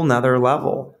a whole nother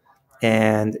level,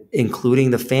 and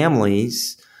including the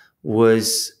families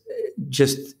was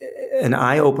just an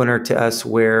eye opener to us,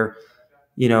 where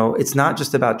it's not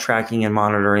just about tracking and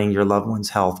monitoring your loved one's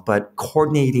health, but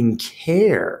coordinating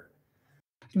care.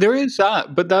 There is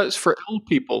that, but that's for old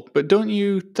people. But don't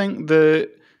you think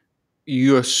that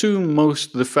you assume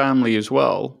most of the family as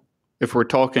well, if we're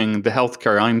talking the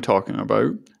healthcare I'm talking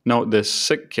about, not this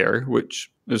sick care,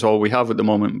 which is all we have at the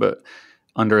moment, but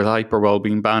under the hyper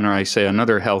wellbeing banner, I say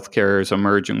another healthcare is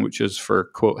emerging, which is for,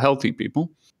 quote, healthy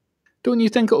people. Don't you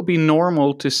think it'll be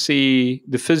normal to see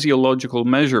the physiological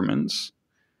measurements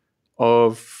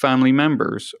of family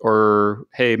members? Or,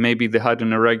 hey, maybe they had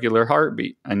an irregular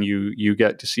heartbeat and you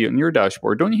get to see it on your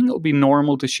dashboard. Don't you think it'll be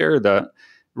normal to share that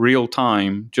real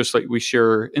time, just like we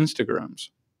share Instagrams?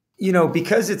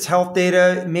 because it's health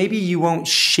data, maybe you won't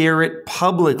share it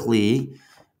publicly,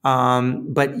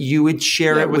 but you would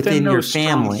share it within your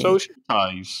family. Strong social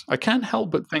ties. I can't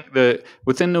help but think that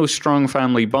within those strong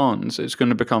family bonds, it's going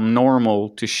to become normal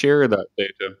to share that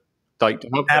data, like to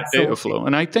have that data flow.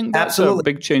 And I think that's a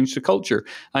big change to culture.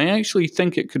 I actually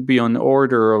think it could be on the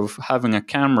order of having a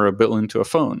camera built into a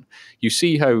phone. You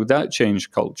see how that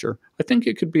changed culture. I think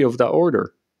it could be of that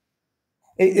order.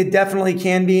 It definitely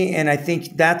can be, and I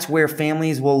think that's where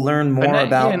families will learn more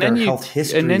about their health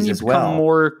histories as well. And then you become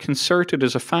more concerted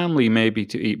as a family maybe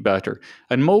to eat better.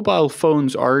 And mobile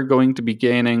phones are going to be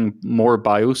gaining more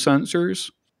biosensors.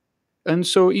 And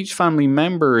so each family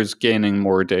member is gaining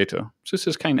more data. So this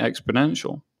is kind of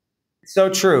exponential. So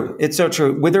true. It's so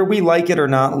true. Whether we like it or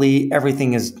not, Lee,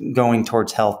 everything is going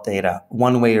towards health data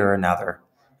one way or another.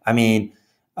 I mean,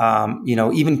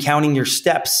 even counting your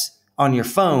steps on your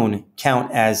phone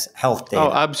count as health data.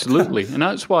 Oh, absolutely. And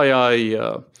that's why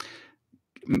I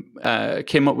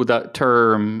came up with that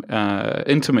term,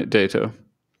 intimate data.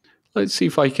 Let's see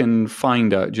if I can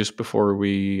find that just before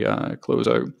we close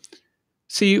out.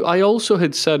 See, I also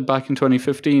had said back in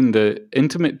 2015 that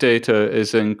intimate data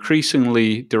is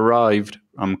increasingly derived,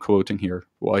 I'm quoting here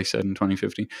what I said in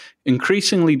 2015,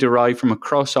 increasingly derived from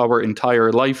across our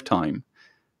entire lifetime,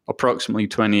 approximately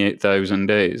 28,000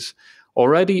 days.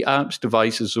 Already, apps,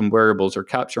 devices, and wearables are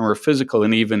capturing our physical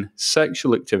and even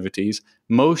sexual activities,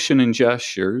 motion and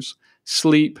gestures,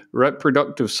 sleep,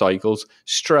 reproductive cycles,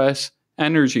 stress,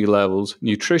 energy levels,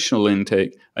 nutritional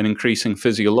intake, and increasing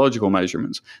physiological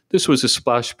measurements. This was a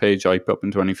splash page I put up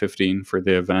in 2015 for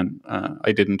the event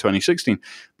I did in 2016.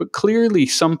 But clearly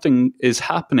something is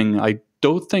happening I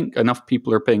don't think enough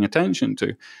people are paying attention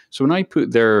to. So when I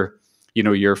put there,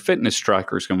 your fitness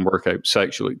trackers can work out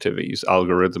sexual activities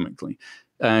algorithmically.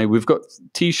 We've got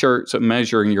T-shirts at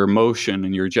measuring your motion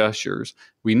and your gestures.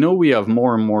 We know we have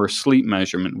more and more sleep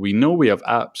measurement. We know we have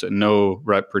apps that know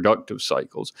reproductive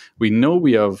cycles. We know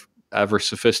we have ever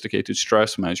sophisticated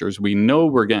stress measures. We know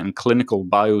we're getting clinical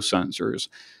biosensors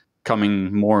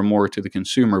coming more and more to the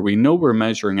consumer. We know we're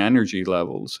measuring energy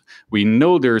levels. We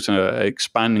know there's an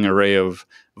expanding array of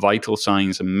vital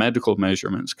signs and medical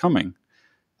measurements coming.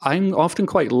 I'm often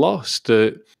quite lost.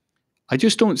 I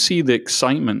just don't see the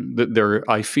excitement that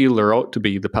I feel there ought to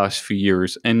be the past few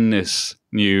years in this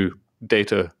new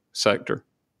data sector.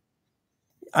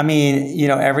 I mean,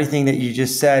 everything that you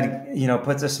just said,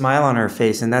 puts a smile on her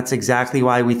face. And that's exactly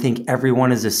why we think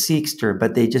everyone is a Seqster,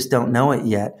 but they just don't know it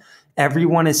yet.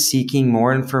 Everyone is seeking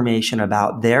more information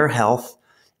about their health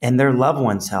and their loved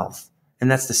one's health.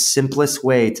 And that's the simplest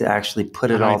way to actually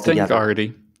put it all together. I think,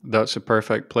 Ardy, that's a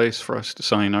perfect place for us to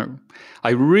sign out.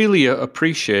 I really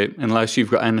appreciate, unless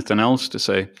you've got anything else to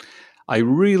say, I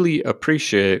really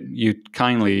appreciate you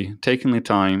kindly taking the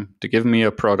time to give me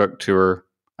a product tour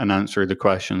and answer the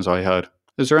questions I had.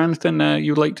 Is there anything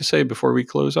you'd like to say before we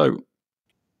close out?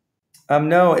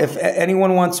 No, if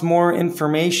anyone wants more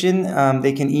information,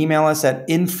 they can email us at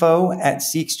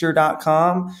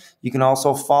info@seqster.com. You can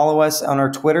also follow us on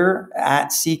our Twitter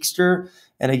 @Seqster.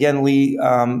 And again, Lee,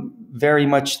 very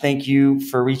much thank you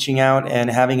for reaching out and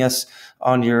having us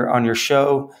on your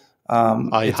show.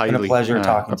 It's been a pleasure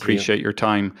talking to you. Appreciate your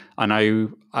time. And I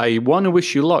want to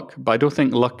wish you luck, but I don't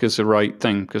think luck is the right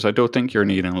thing, because I don't think you're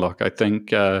needing luck. I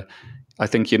think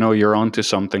you're onto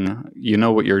something. You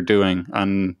know what you're doing,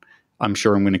 and I'm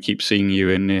sure I'm going to keep seeing you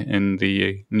in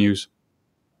the news.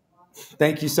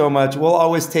 Thank you so much. We'll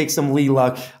always take some Lee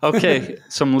luck. Okay,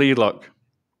 some Lee luck.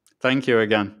 Thank you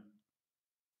again.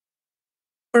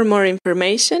 For more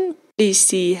information, please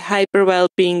see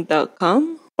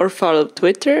hyperwellbeing.com or follow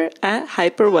Twitter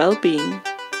 @hyperwellbeing.